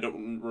like I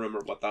don't remember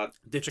what that.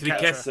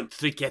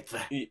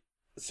 Triquetra.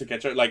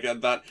 Sukecha, like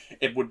that,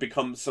 it would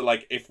become so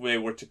like if we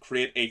were to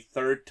create a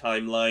third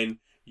timeline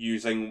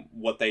using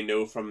what they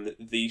know from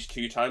these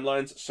two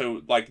timelines,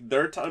 so like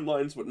their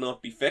timelines would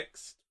not be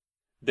fixed.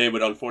 They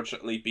would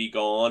unfortunately be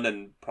gone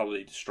and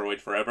probably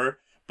destroyed forever,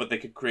 but they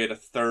could create a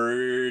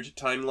third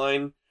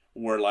timeline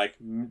where like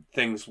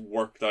things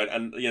worked out,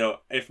 and you know,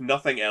 if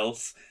nothing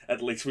else,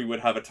 at least we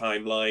would have a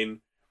timeline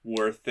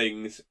where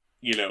things,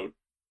 you know,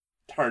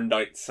 turned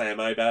out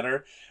semi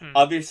better.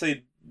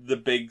 Obviously, the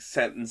big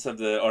sentence of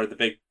the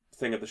big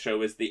thing of the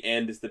show is the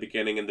end is the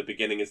beginning and the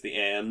beginning is the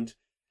end.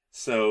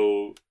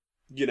 So,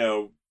 you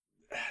know,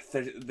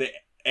 the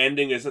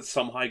ending is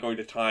somehow going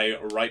to tie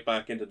right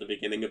back into the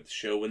beginning of the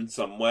show in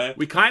some way.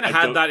 We kind of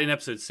had that in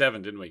episode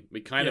 7, didn't we?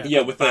 We kind of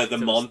with the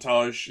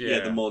montage.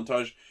 The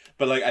montage.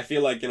 But like, I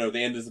feel like, you know,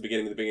 the end is the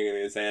beginning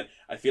is the end.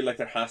 I feel like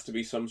there has to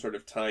be some sort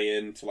of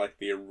tie-in to like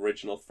the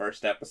original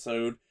first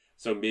episode.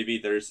 So maybe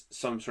there's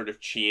some sort of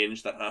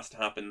change that has to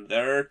happen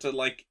there to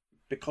like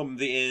become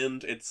the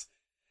end. It's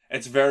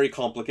very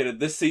complicated.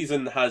 This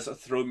season has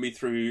thrown me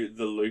through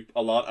the loop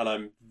a lot, and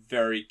I'm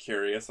very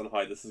curious on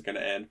how this is going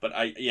to end. But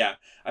I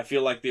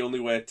feel like the only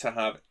way to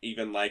have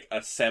even like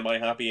a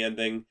semi-happy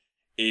ending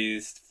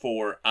is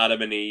for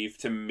Adam and Eve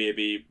to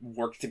maybe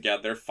work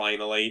together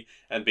finally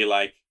and be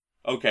like,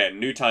 okay,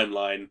 new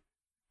timeline,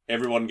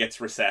 everyone gets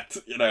reset.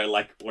 You know,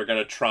 like we're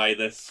gonna try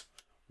this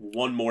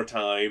one more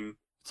time.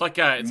 It's like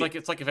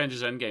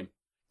Avengers Endgame.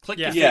 Click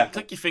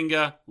your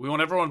finger. We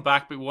want everyone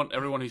back, but we want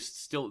everyone who's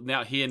still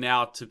now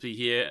to be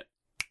here.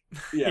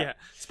 Yeah.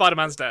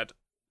 Spider-Man's dead.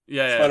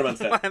 Yeah. Spider-Man's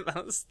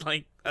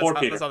dead.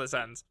 That's how this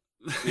ends.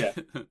 Yeah.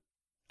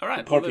 All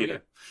right. Poor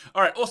Peter.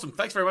 All right. Awesome.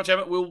 Thanks very much,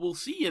 Emmett. We'll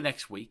see you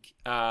next week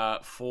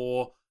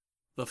for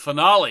the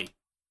finale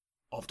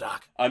of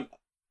Dark. I'm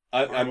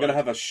gonna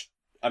have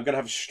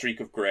a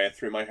streak of grey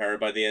through my hair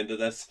by the end of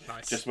this.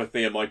 Nice. Just with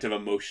the amount of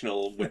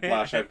emotional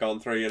whiplash I've gone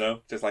through, you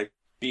know, just like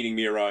beating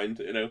me around,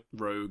 you know.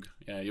 Rogue.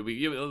 Yeah,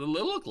 it'll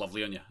look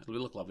lovely on you.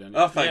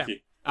 Oh, thank you.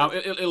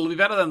 It'll be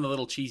better than the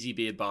little cheesy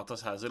beard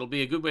Bartos has. It'll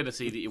be a good way to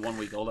see that you're 1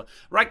 week older.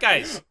 Right,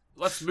 guys,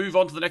 let's move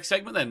on to the next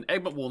segment then.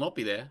 Emmett will not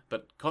be there,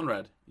 but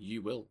Conrad,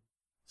 you will.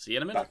 See you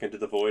in a minute. Back into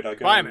the void I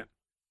go. Bye, Emmett.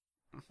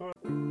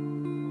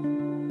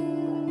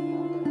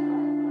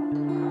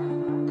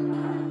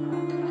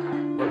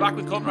 We're back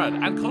with Conrad.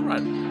 And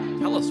Conrad,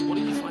 tell us, what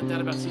did you find out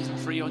about season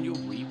 3 on your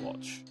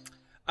rewatch?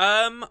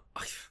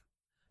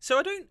 So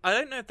I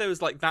don't know if there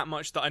was like that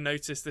much that I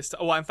noticed this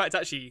time. Well, in fact,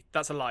 actually,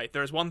 that's a lie.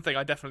 There is one thing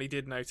I definitely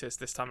did notice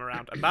this time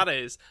around, and that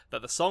is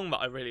that the song that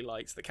I really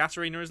liked, that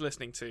Katerina is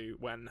listening to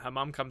when her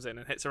mum comes in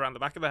and hits her around the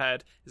back of the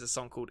head, is a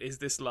song called "Is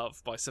This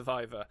Love" by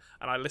Survivor,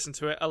 and I listened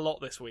to it a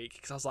lot this week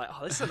because I was like,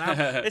 "Oh, this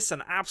is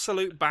an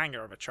absolute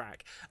banger of a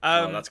track."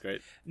 That's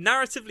great.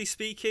 Narratively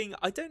speaking,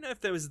 I don't know if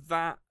there was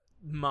that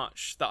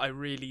much that I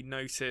really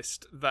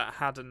noticed that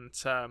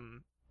hadn't.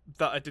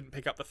 That I didn't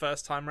pick up the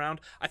first time round.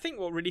 I think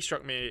what really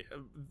struck me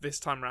this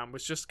time round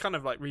was just kind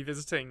of like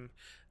revisiting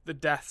the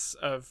deaths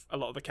of a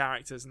lot of the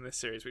characters in this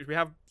series, which we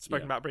have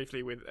spoken about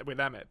briefly with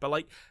Emmett. But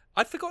like,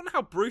 I'd forgotten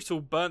how brutal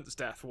Burnt's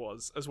death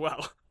was as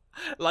well.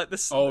 Like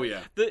this. Oh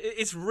yeah.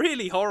 It's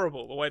really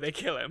horrible the way they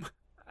kill him,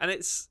 and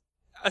it's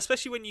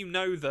especially when you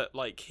know that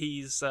like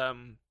he's.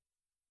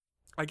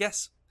 I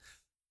guess.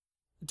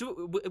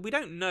 We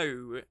don't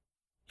know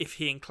if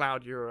he and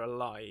Claudia are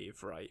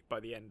alive, right, by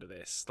the end of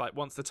this, like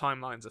once the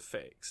timelines are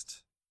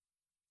fixed.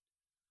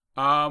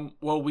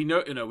 Well, we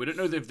know, we don't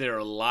know if they're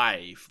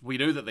alive. We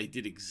know that they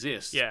did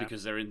exist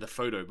because they're in the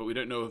photo, but we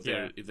don't know if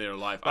they're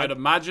alive. I'd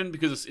imagine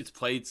because it's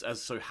played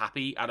as so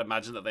happy, I'd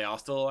imagine that they are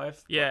still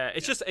alive. Yeah,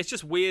 it's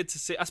just weird to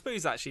see. I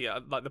suppose actually,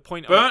 like the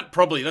point. Burnt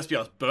probably. Let's be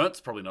honest.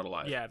 Burnt's probably not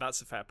alive. Yeah,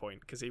 that's a fair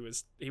point because he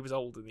was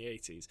old in the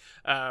 80s.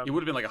 He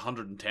would have been like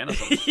 110 or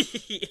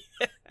something.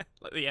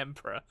 Like the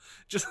Emperor,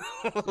 just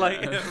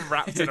like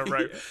wrapped in a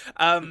rope.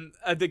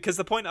 Because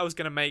the point I was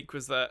going to make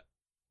was that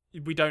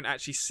we don't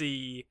actually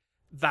see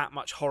that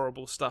much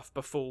horrible stuff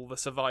befall the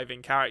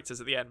surviving characters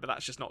at the end, but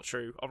that's just not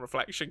true on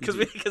reflection because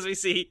we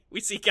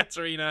see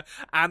Katerina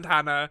and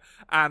Hannah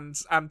and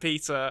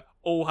Peter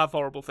all have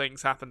horrible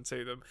things happen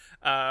to them.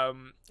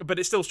 But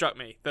it still struck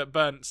me that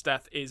Burnt's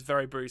death is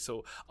very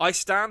brutal. I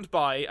stand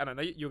by, and I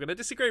know you're going to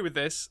disagree with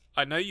this.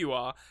 I know you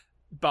are,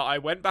 but I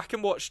went back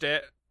and watched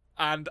it,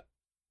 and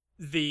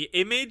the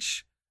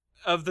image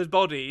of the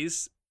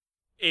bodies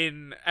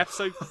in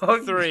episode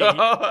 3.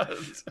 God.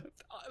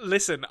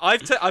 Listen,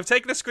 I've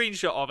taken a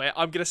screenshot of it.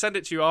 I'm going to send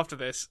it to you after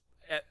this.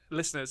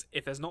 Listeners,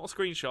 if there's not a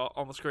screenshot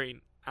on the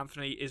screen,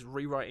 Anthony is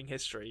rewriting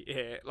history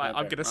here. Like, okay,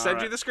 I'm going to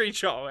send you the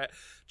screenshot of it.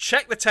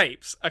 Check the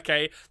tapes,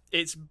 okay?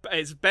 It's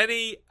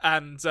Benny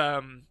and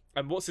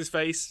what's his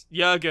face?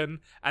 Jurgen,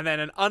 and then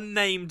an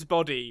unnamed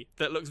body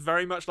that looks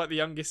very much like the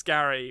youngest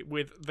Gary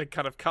with the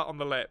kind of cut on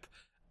the lip.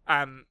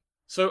 And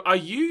so are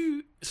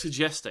you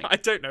suggesting... I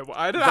don't know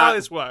how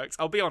this works,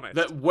 I'll be honest.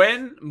 That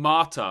when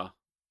Marta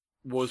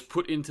was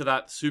put into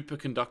that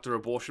superconductor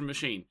abortion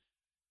machine,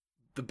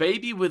 the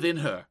baby within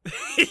her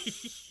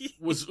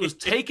was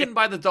taken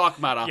by the dark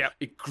matter. Yep.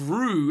 It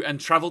grew and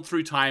traveled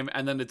through time,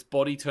 and then its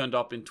body turned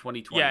up in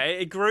 2020. Yeah,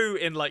 it grew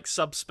in like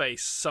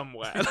subspace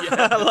somewhere,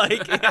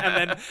 like,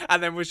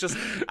 and then was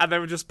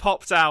just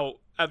popped out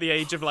at the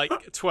age of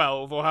like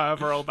 12 or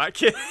however old that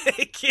kid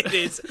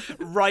is,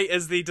 right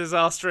as the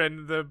disaster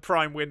in the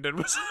Prime Winden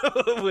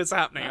was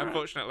happening.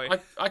 Unfortunately,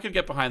 I could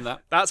get behind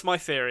that. That's my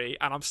theory,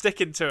 and I'm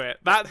sticking to it.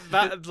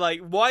 That like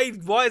why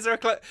is there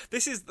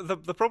this is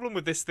the problem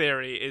with this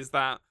theory is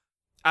that.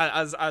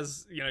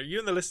 As you know, you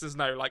and the listeners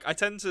know, like I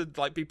tend to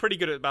like be pretty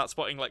good about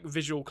spotting like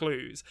visual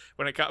clues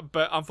when it comes,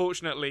 but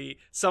unfortunately,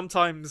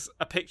 sometimes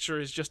a picture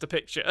is just a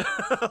picture,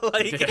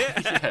 like,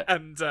 yeah.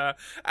 and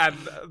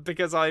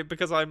because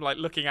I'm like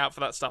looking out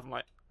for that stuff, I'm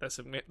like,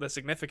 there's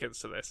significance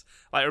to this.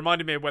 Like, it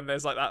reminded me of when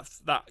there's like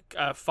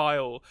that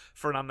file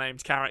for an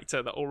unnamed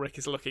character that Ulrich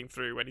is looking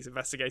through when he's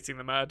investigating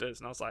the murders,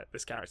 and I was like,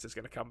 this character's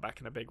going to come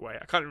back in a big way.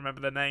 I can't remember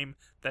their name;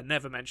 they're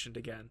never mentioned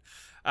again.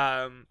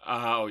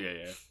 Oh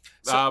yeah.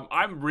 So,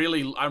 I'm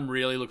really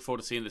looking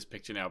forward to seeing this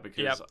picture now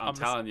because I'm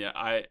telling you,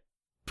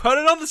 put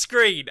it on the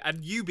screen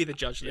and you be the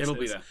judge. It'll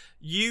be there.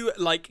 You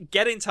like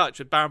get in touch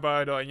with Baron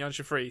Boyardor and Jan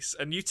Fries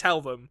and you tell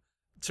them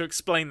to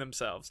explain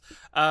themselves.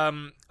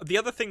 The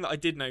other thing that I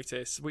did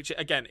notice, which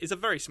again is a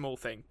very small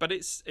thing, but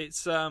it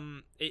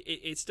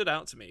stood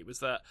out to me, was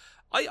that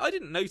I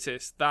didn't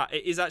notice that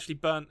it is actually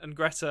Bernd and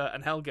Greta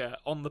and Helga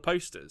on the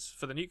posters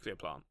for the nuclear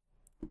plant.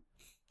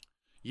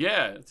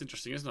 Yeah, it's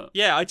interesting, isn't it?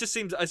 Yeah, it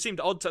seemed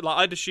odd to, like,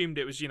 I'd assumed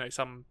it was,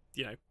 some,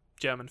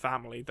 German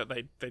family that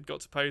they'd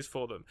got to pose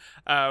for them.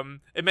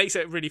 It makes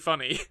it really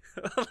funny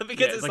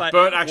because it's like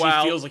Bert actually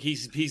feels like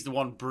he's the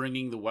one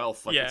bringing the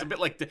wealth. Like, yeah. it's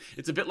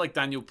a bit like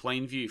Daniel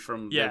Plainview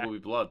from There Will Be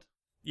Blood.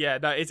 Yeah,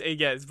 no,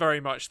 it's very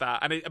much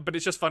that, but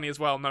it's just funny as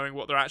well knowing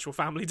what their actual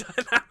family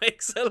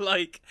dynamics are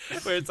like,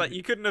 where it's like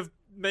you couldn't have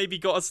maybe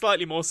got a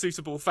slightly more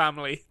suitable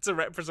family to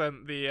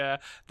represent the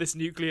this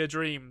nuclear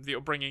dream that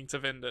you're bringing to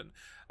Winden.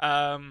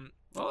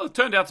 Well, it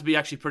turned out to be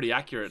actually pretty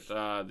accurate.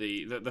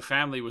 The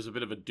family was a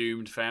bit of a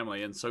doomed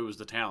family, and so was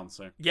the town.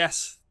 So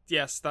yes,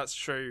 that's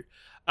true.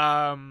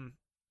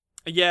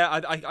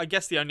 Yeah, I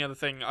guess the only other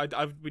thing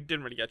we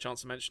didn't really get a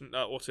chance to mention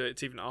or to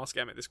even ask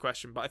Emmett this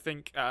question, but I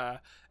think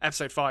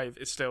episode 5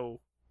 is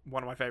still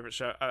one of my favorite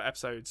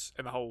episodes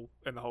in the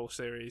whole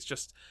series.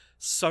 Just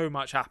so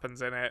much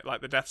happens in it,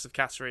 like the deaths of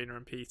Katerina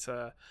and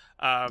Peter,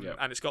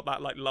 and it's got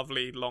that like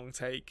lovely long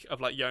take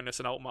of like Jonas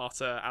and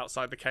Altmarter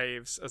outside the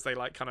caves as they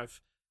like kind of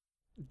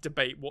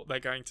debate what they're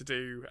going to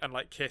do and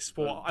like kiss.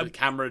 The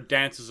camera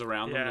dances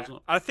around them, doesn't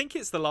it? I think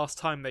it's the last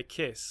time they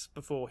kiss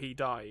before he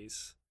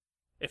dies,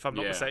 if I'm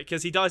not mistaken,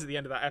 because he dies at the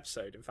end of that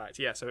episode. In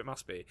fact, so it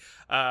must be.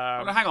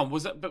 Hang on,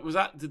 was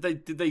that did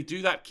they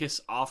do that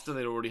kiss after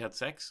they'd already had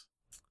sex?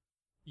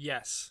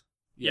 Yes.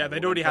 Yeah,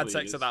 they'd already had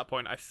sex at that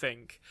point, I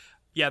think.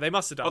 Yeah, they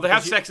must have done. Oh, they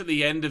have sex at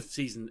the end of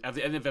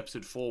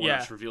episode 4 when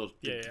it's revealed.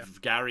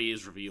 Gary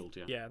is revealed.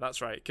 Yeah,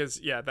 that's right.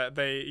 Because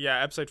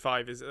episode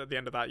 5 is at the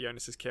end of that.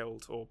 Jonas is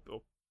killed, or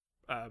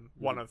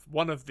one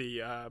of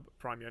the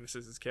Prime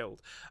Jonases is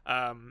killed.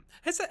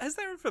 Has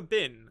there ever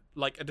been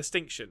like a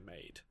distinction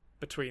made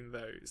between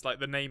those, like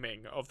the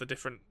naming of the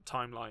different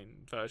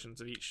timeline versions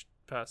of each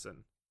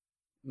person?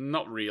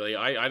 Not really.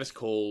 I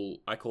call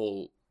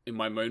in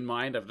my own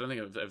mind. I don't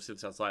think I've ever said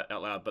this out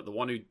loud, but the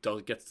one who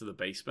gets to the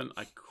basement,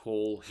 I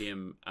call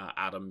him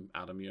Adam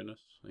Jonas.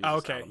 Oh,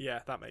 okay, Adam. Yeah,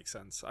 that makes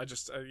sense. I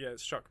just it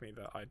struck me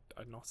that I'd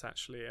not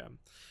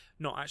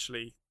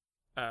actually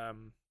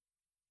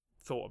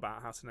thought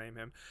about how to name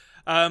him.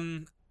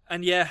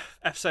 And yeah,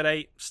 episode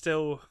 8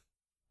 still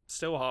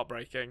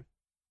heartbreaking.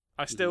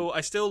 I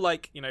still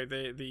like,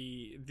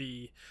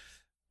 the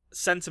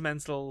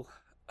sentimental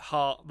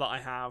heart that I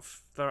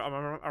have. I'm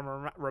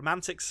a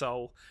romantic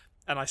soul,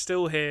 and I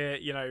still hear,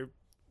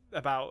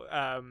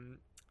 about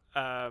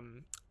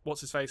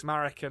what's his face,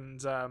 Marek,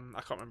 and I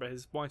can't remember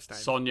his wife's name.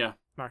 Sonia.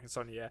 Marek and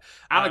Sonia, yeah.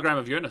 Anagram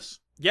of Jonas.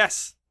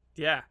 Yes.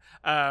 Yeah.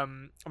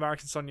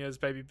 American Sonia's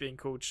baby being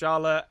called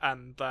Charlotte,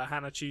 and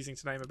Hannah choosing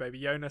to name her baby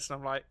Jonas, and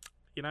I'm like,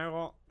 you know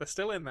what? They're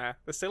still in there.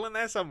 They're still in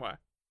there somewhere.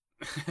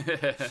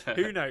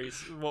 Who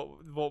knows?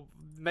 What?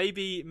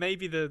 Maybe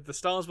the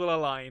stars will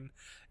align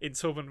in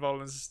Torben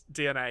Volan's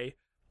DNA,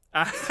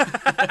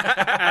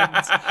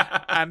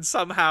 and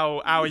somehow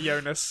our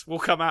Jonas will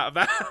come out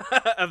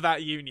of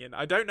that union.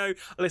 I don't know.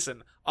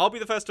 Listen, I'll be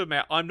the first to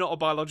admit I'm not a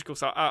biologist.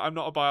 I'm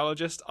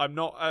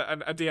not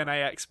a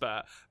DNA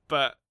expert,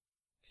 but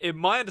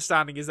my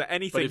understanding is that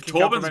anything. But if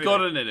Torben's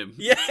got it in him,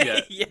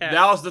 yeah,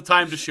 now's the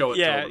time to show it.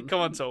 Yeah, Torben. Come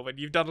on, Torben.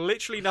 You've done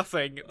literally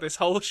nothing this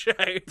whole show.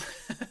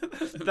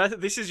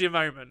 This is your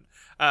moment.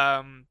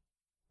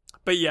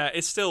 But yeah,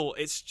 it's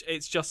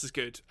just as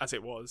good as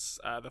it was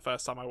the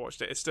first time I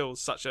watched it. It's still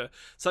such a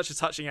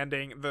touching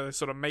ending. The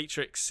sort of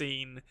Matrix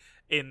scene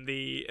in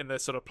the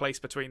sort of place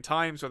between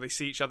times where they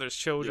see each other as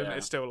children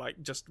is still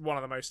like just one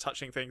of the most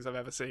touching things I've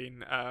ever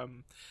seen.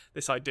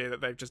 This idea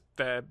that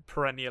they're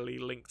perennially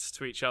linked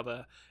to each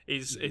other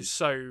is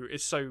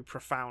so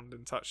profound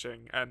and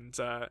touching. And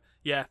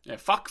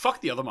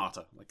fuck the other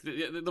martyr. Like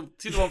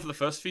see the one for the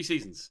first few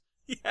seasons.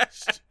 Yeah.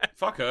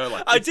 Fuck her.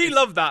 Like, I do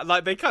love that.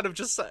 Like, they kind of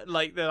just,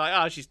 like, they're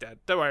like, she's dead.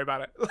 Don't worry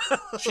about it.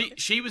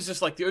 She was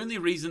just, like, the only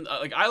reason,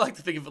 like, I like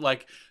to think of it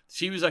like,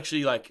 she was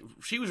actually, like,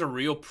 she was a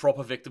real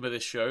proper victim of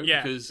this show.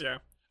 Yeah, because, yeah.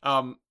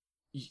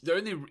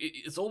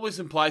 It always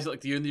implies that,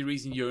 like, the only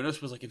reason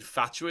Jonas was, like,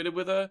 infatuated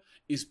with her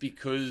is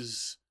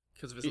because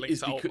of his link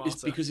to Alt Martyr.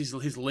 It's because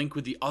his link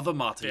with the other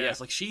Martyr. Yeah. Yes,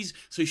 like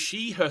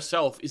she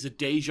herself is a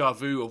deja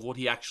vu of what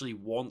he actually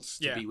wants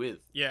to be with.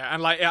 Yeah,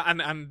 and like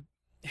and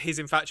his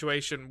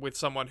infatuation with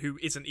someone who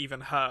isn't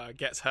even her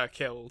gets her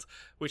killed,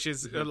 which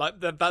is like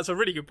that's a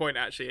really good point.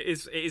 Actually,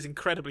 it is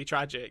incredibly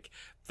tragic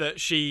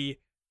that she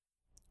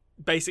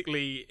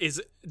basically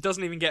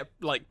doesn't even get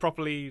like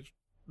properly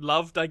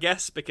loved, I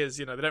guess, because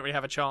they don't really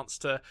have a chance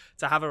to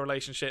have a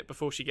relationship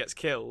before she gets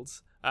killed.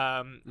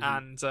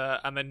 And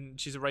then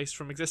she's erased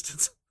from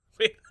existence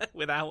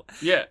without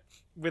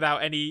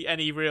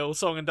any real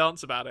song and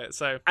dance about it.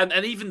 So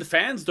and even the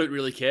fans don't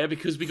really care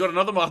because we got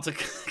another Martyr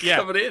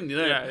coming in.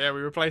 Yeah,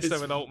 we replaced her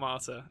with Alt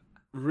Martyr.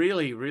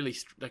 Really, really,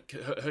 like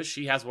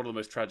she has one of the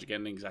most tragic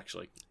endings.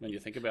 Actually, when you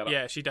think about it,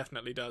 yeah, she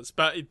definitely does.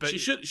 But she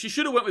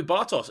should have went with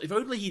Bartos. If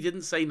only he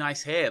didn't say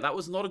nice hair. That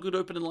was not a good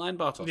opening line,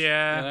 Bartos.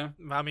 Yeah,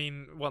 I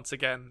mean, once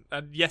again,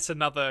 yet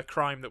another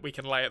crime that we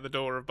can lay at the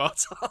door of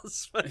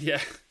Bartos.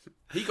 Yeah,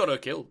 he got her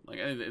killed. Like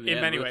in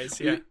many ways.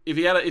 Yeah,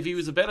 if he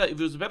was a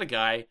better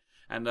guy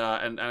and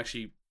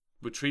actually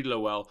would treat her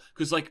well,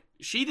 because like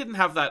she didn't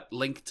have that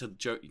link to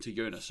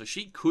Jonas, so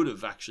she could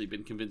have actually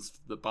been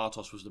convinced that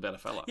Bartos was the better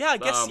fella. Yeah, I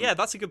guess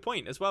that's a good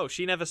point as well.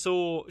 She never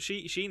saw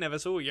never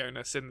saw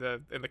Jonas in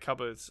the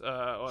cupboards.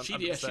 She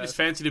just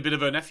fancied a bit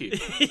of her nephew.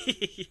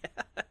 Yeah.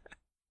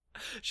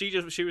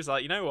 She was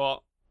like, you know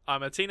what?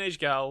 I'm a teenage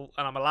girl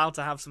and I'm allowed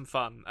to have some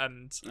fun.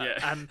 And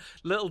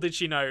little did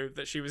she know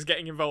that she was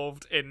getting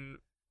involved in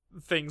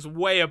things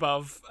way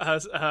above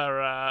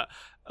her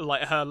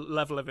like her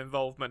level of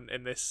involvement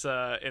in this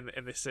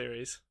in this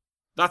series.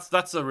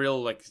 That's a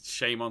real like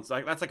shame on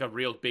like that's like a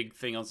real big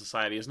thing on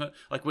society, isn't it?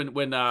 Like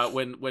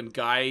when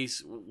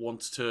guys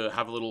want to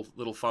have a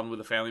little fun with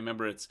a family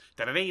member, it's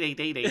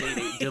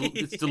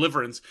it's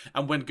deliverance,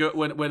 and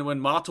when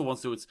Marta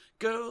wants to, it's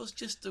girls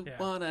just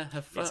wanna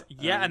have fun. It's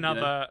yet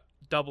another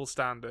double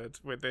standard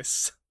with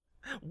this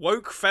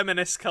woke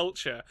feminist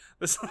culture.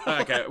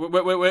 Okay,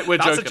 we're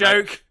that's joking. A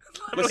joke.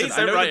 Listen,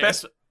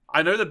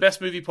 I know the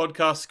best movie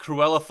podcast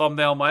Cruella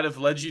thumbnail might have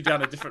led you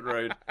down a different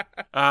road.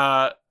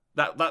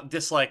 That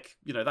dislike,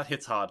 that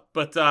hits hard.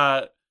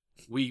 But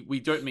we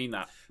don't mean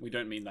that. We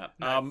don't mean that.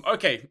 No.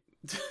 Okay.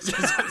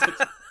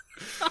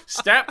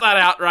 Stamp that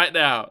out right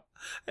now.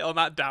 On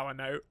that dour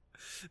note.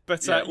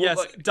 But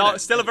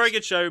yes, still a very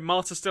good show.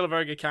 Marta's still a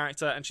very good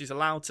character, and she's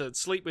allowed to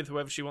sleep with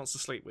whoever she wants to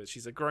sleep with.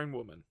 She's a grown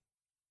woman.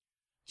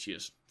 She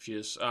is.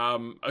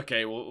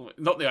 Okay, well,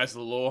 not the eyes of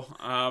the law.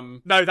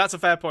 No, that's a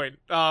fair point.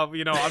 I'm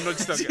not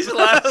just... She's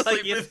allowed to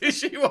sleep with who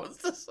she wants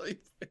to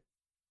sleep with.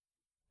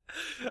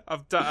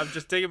 I'm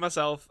just digging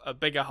myself a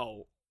bigger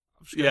hole.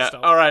 Stop.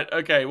 All right,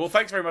 okay. Well,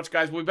 thanks very much,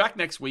 guys. We'll be back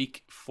next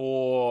week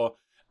for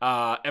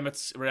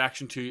Emmett's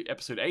reaction to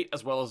episode 8,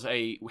 as well as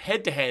a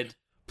head-to-head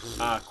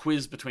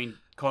quiz between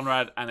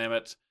Conrad and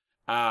Emmett.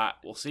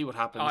 We'll see what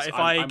happens.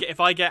 If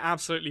I get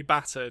absolutely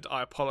battered,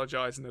 I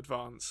apologise in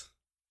advance.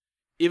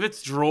 If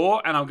it's draw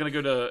and I'm gonna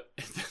go to,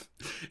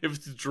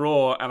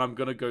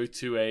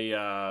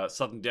 a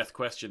sudden death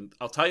question,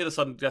 I'll tell you the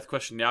sudden death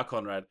question now,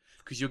 Conrad,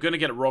 because you're gonna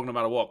get it wrong no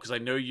matter what. Because I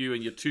know you,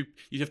 and you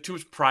have too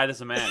much pride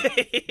as a man.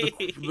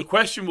 The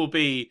question will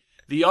be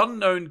the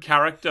unknown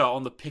character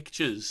on the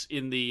pictures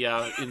in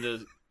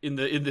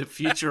the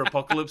future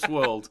apocalypse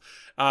world.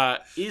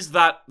 Is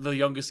that the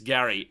youngest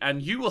Gary?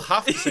 And you will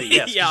have to say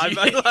yes. Yeah, I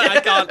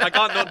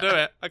can't not do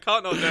it. I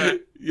can't not do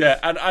it. Yeah,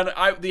 and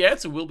the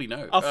answer will be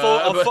no.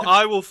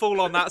 I will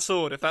fall on that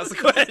sword if that's the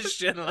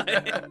question.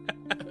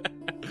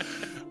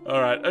 All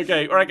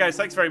right, guys.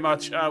 Thanks very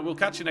much. We'll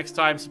catch you next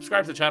time.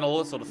 Subscribe to the channel, all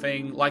that sort of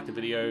thing. Like the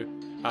video.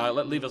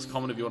 Leave us a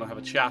comment if you want to have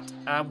a chat.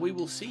 And we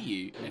will see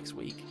you next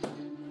week.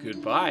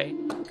 Goodbye.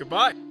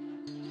 Goodbye.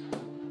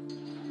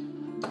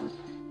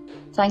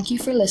 Thank you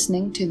for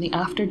listening to the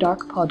After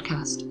Dark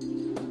podcast.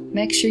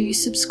 Make sure you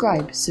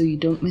subscribe so you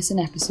don't miss an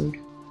episode.